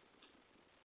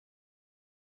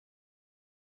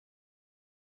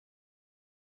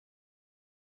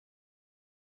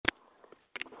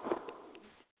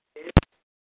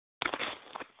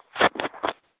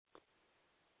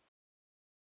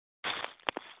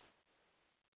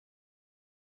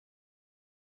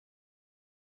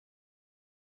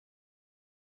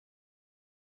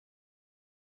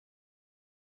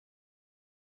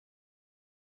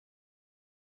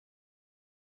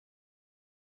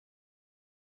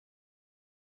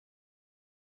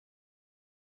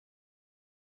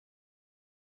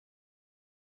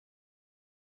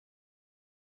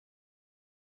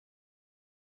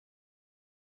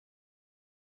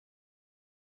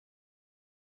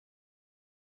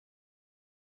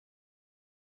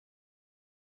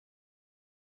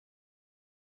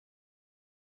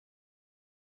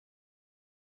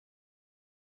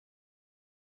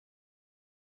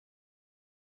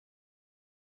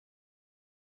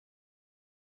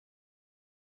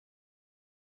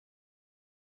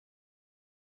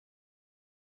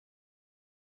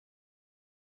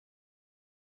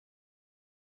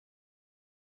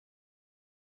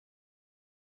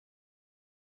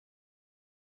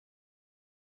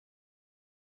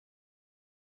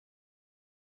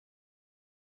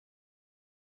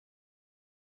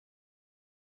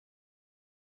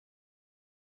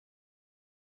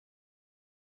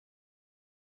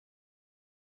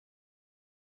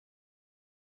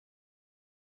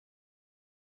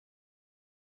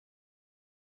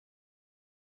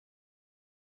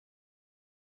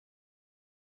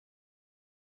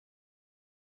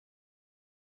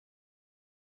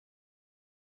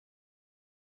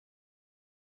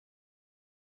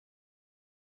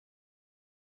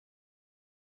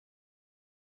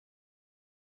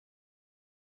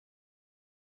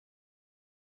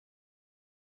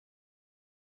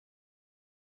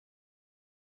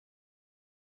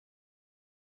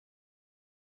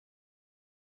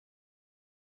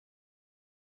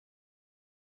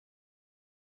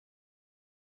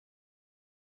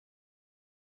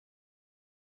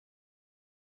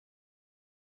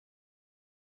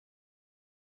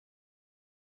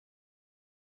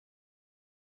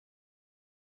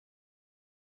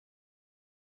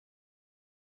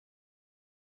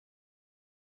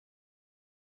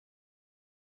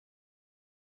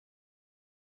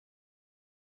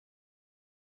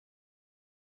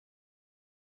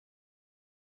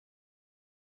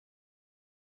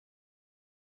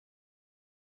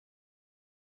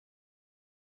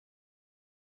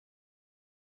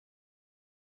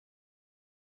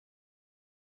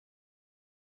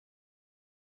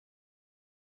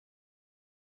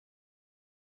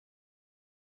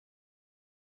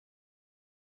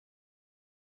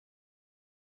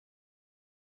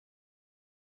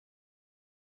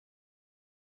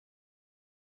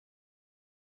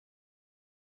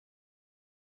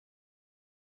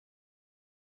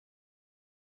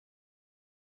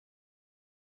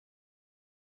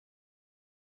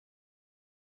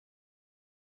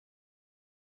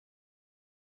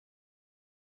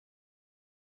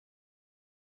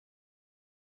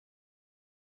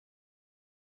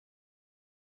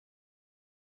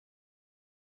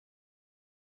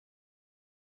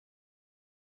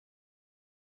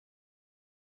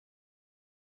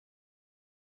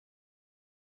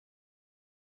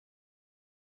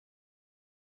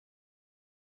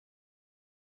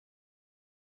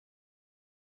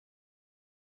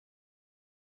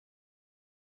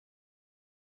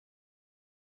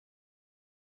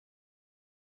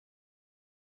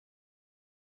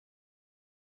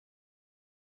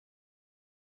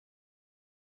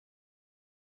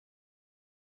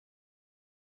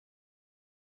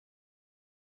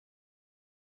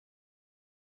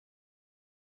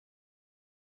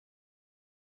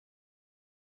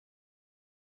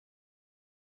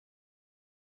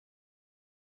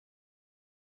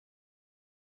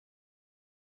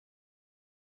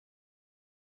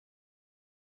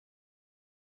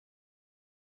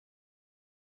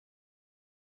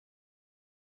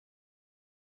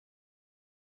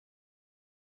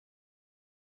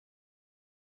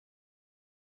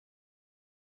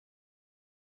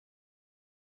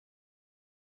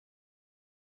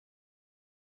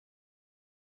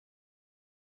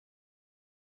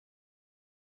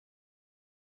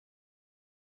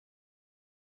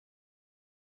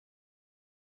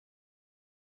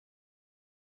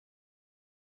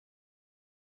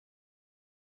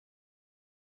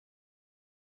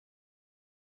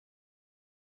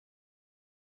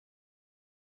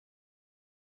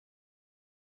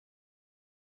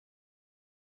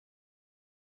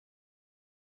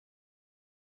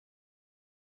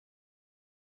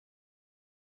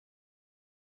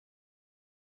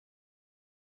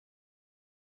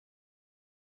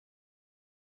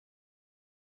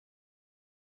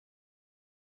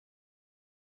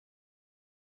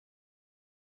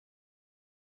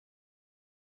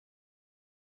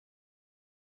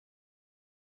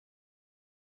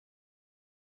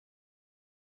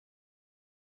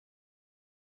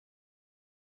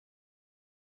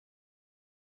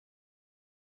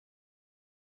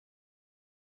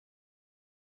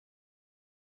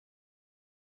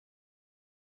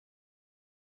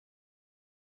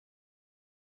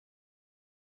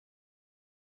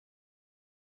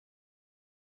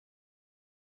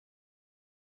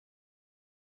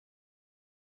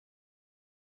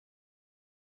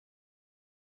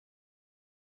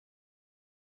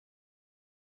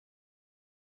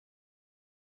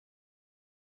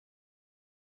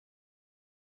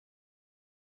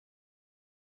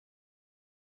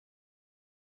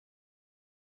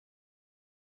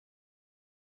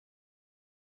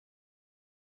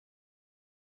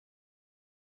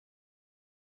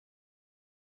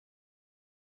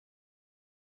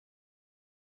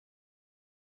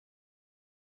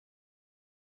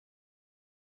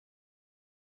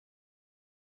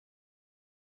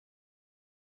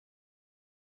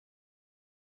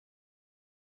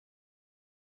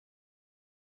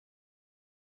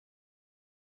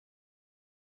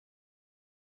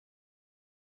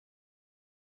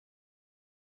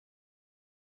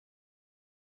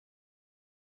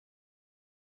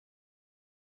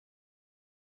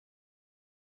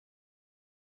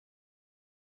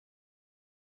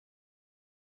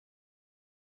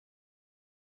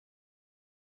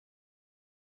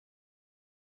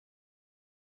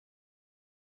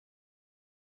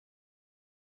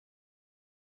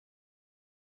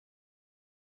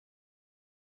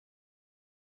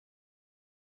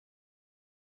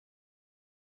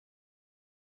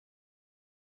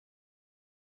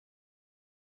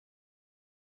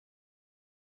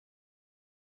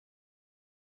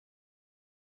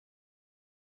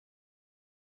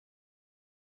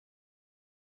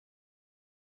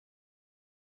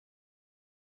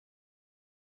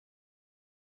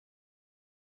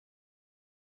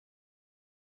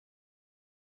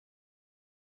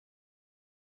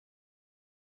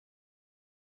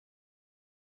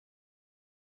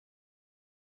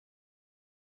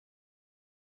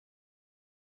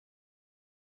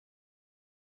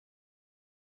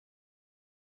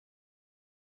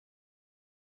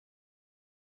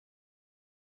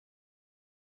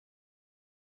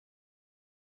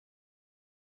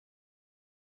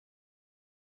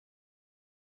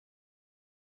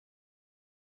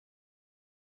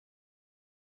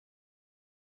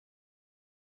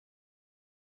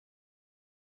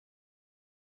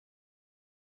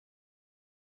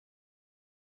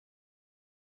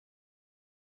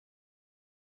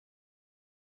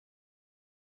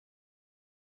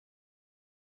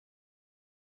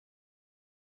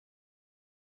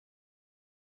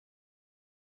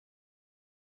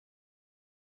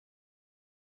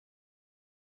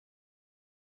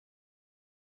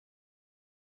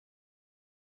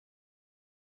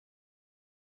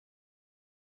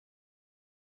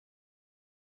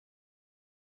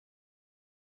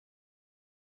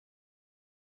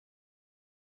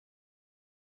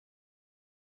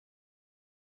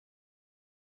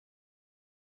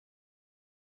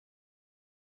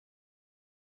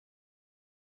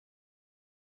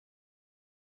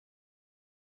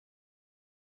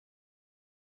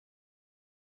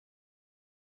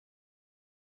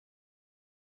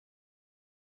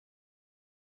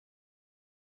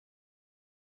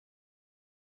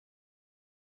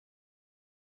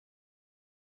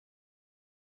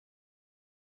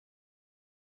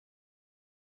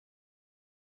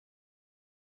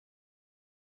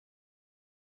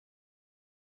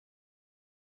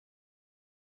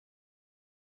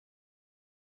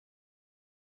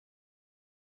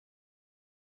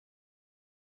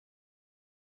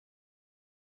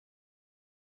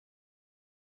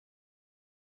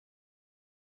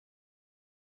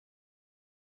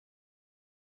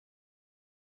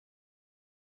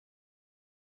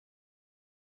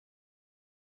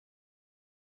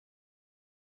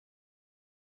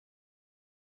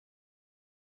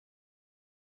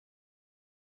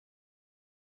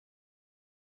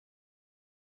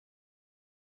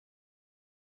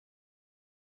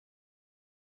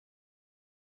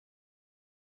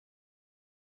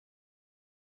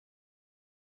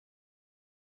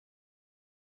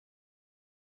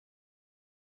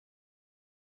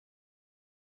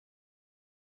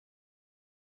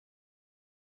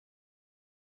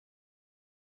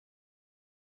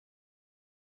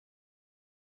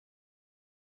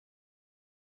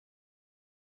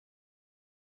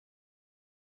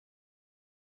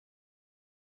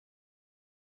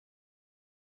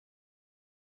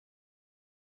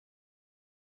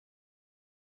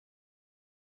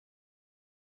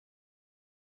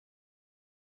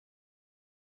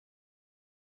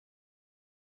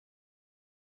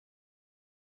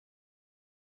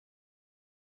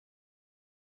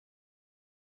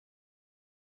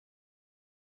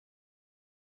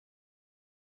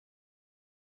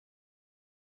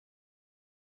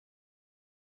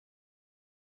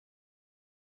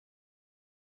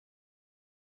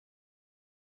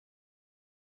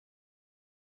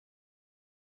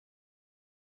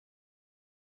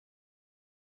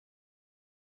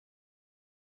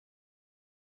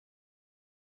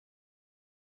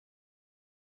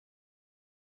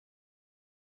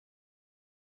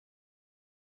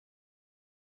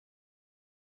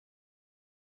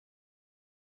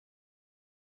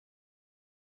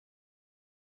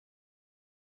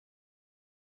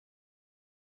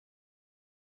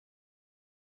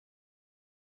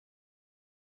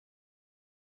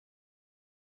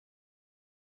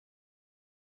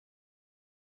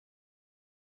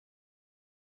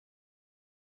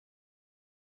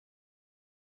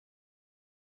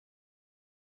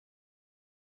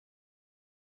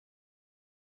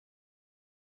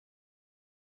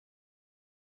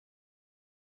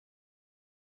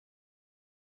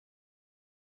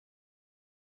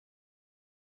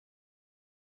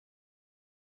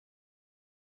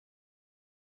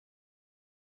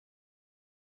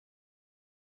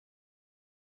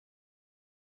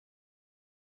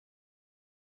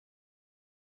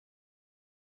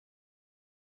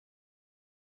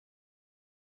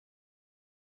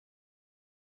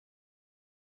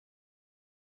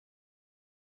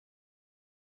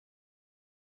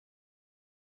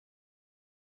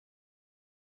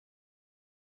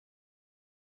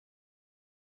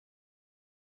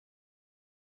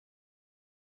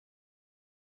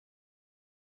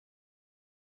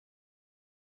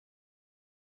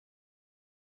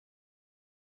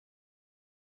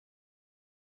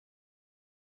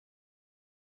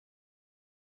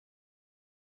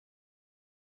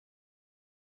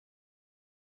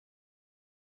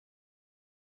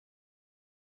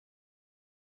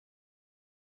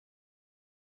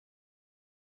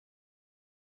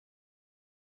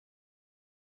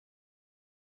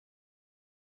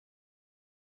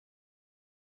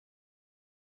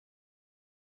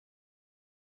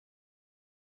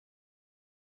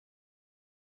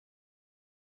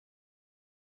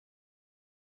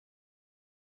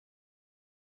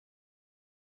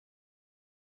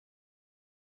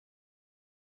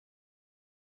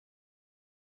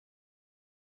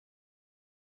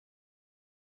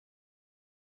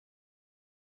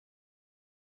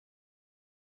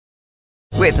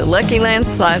 With the Lucky Land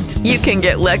Slots, you can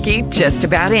get lucky just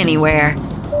about anywhere.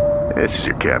 This is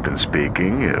your captain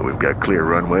speaking. We've got clear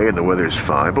runway and the weather's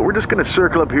fine, but we're just going to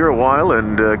circle up here a while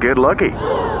and get lucky.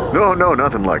 No,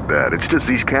 nothing like that. It's just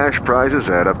these cash prizes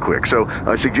add up quick. So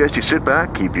I suggest you sit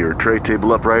back, keep your tray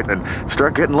table upright, and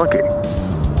start getting lucky.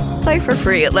 Play for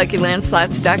free at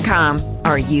LuckyLandSlots.com.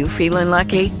 Are you feeling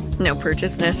lucky? No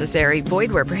purchase necessary.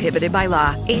 Void where prohibited by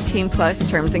law. 18+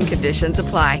 terms and conditions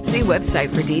apply. See website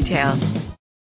for details.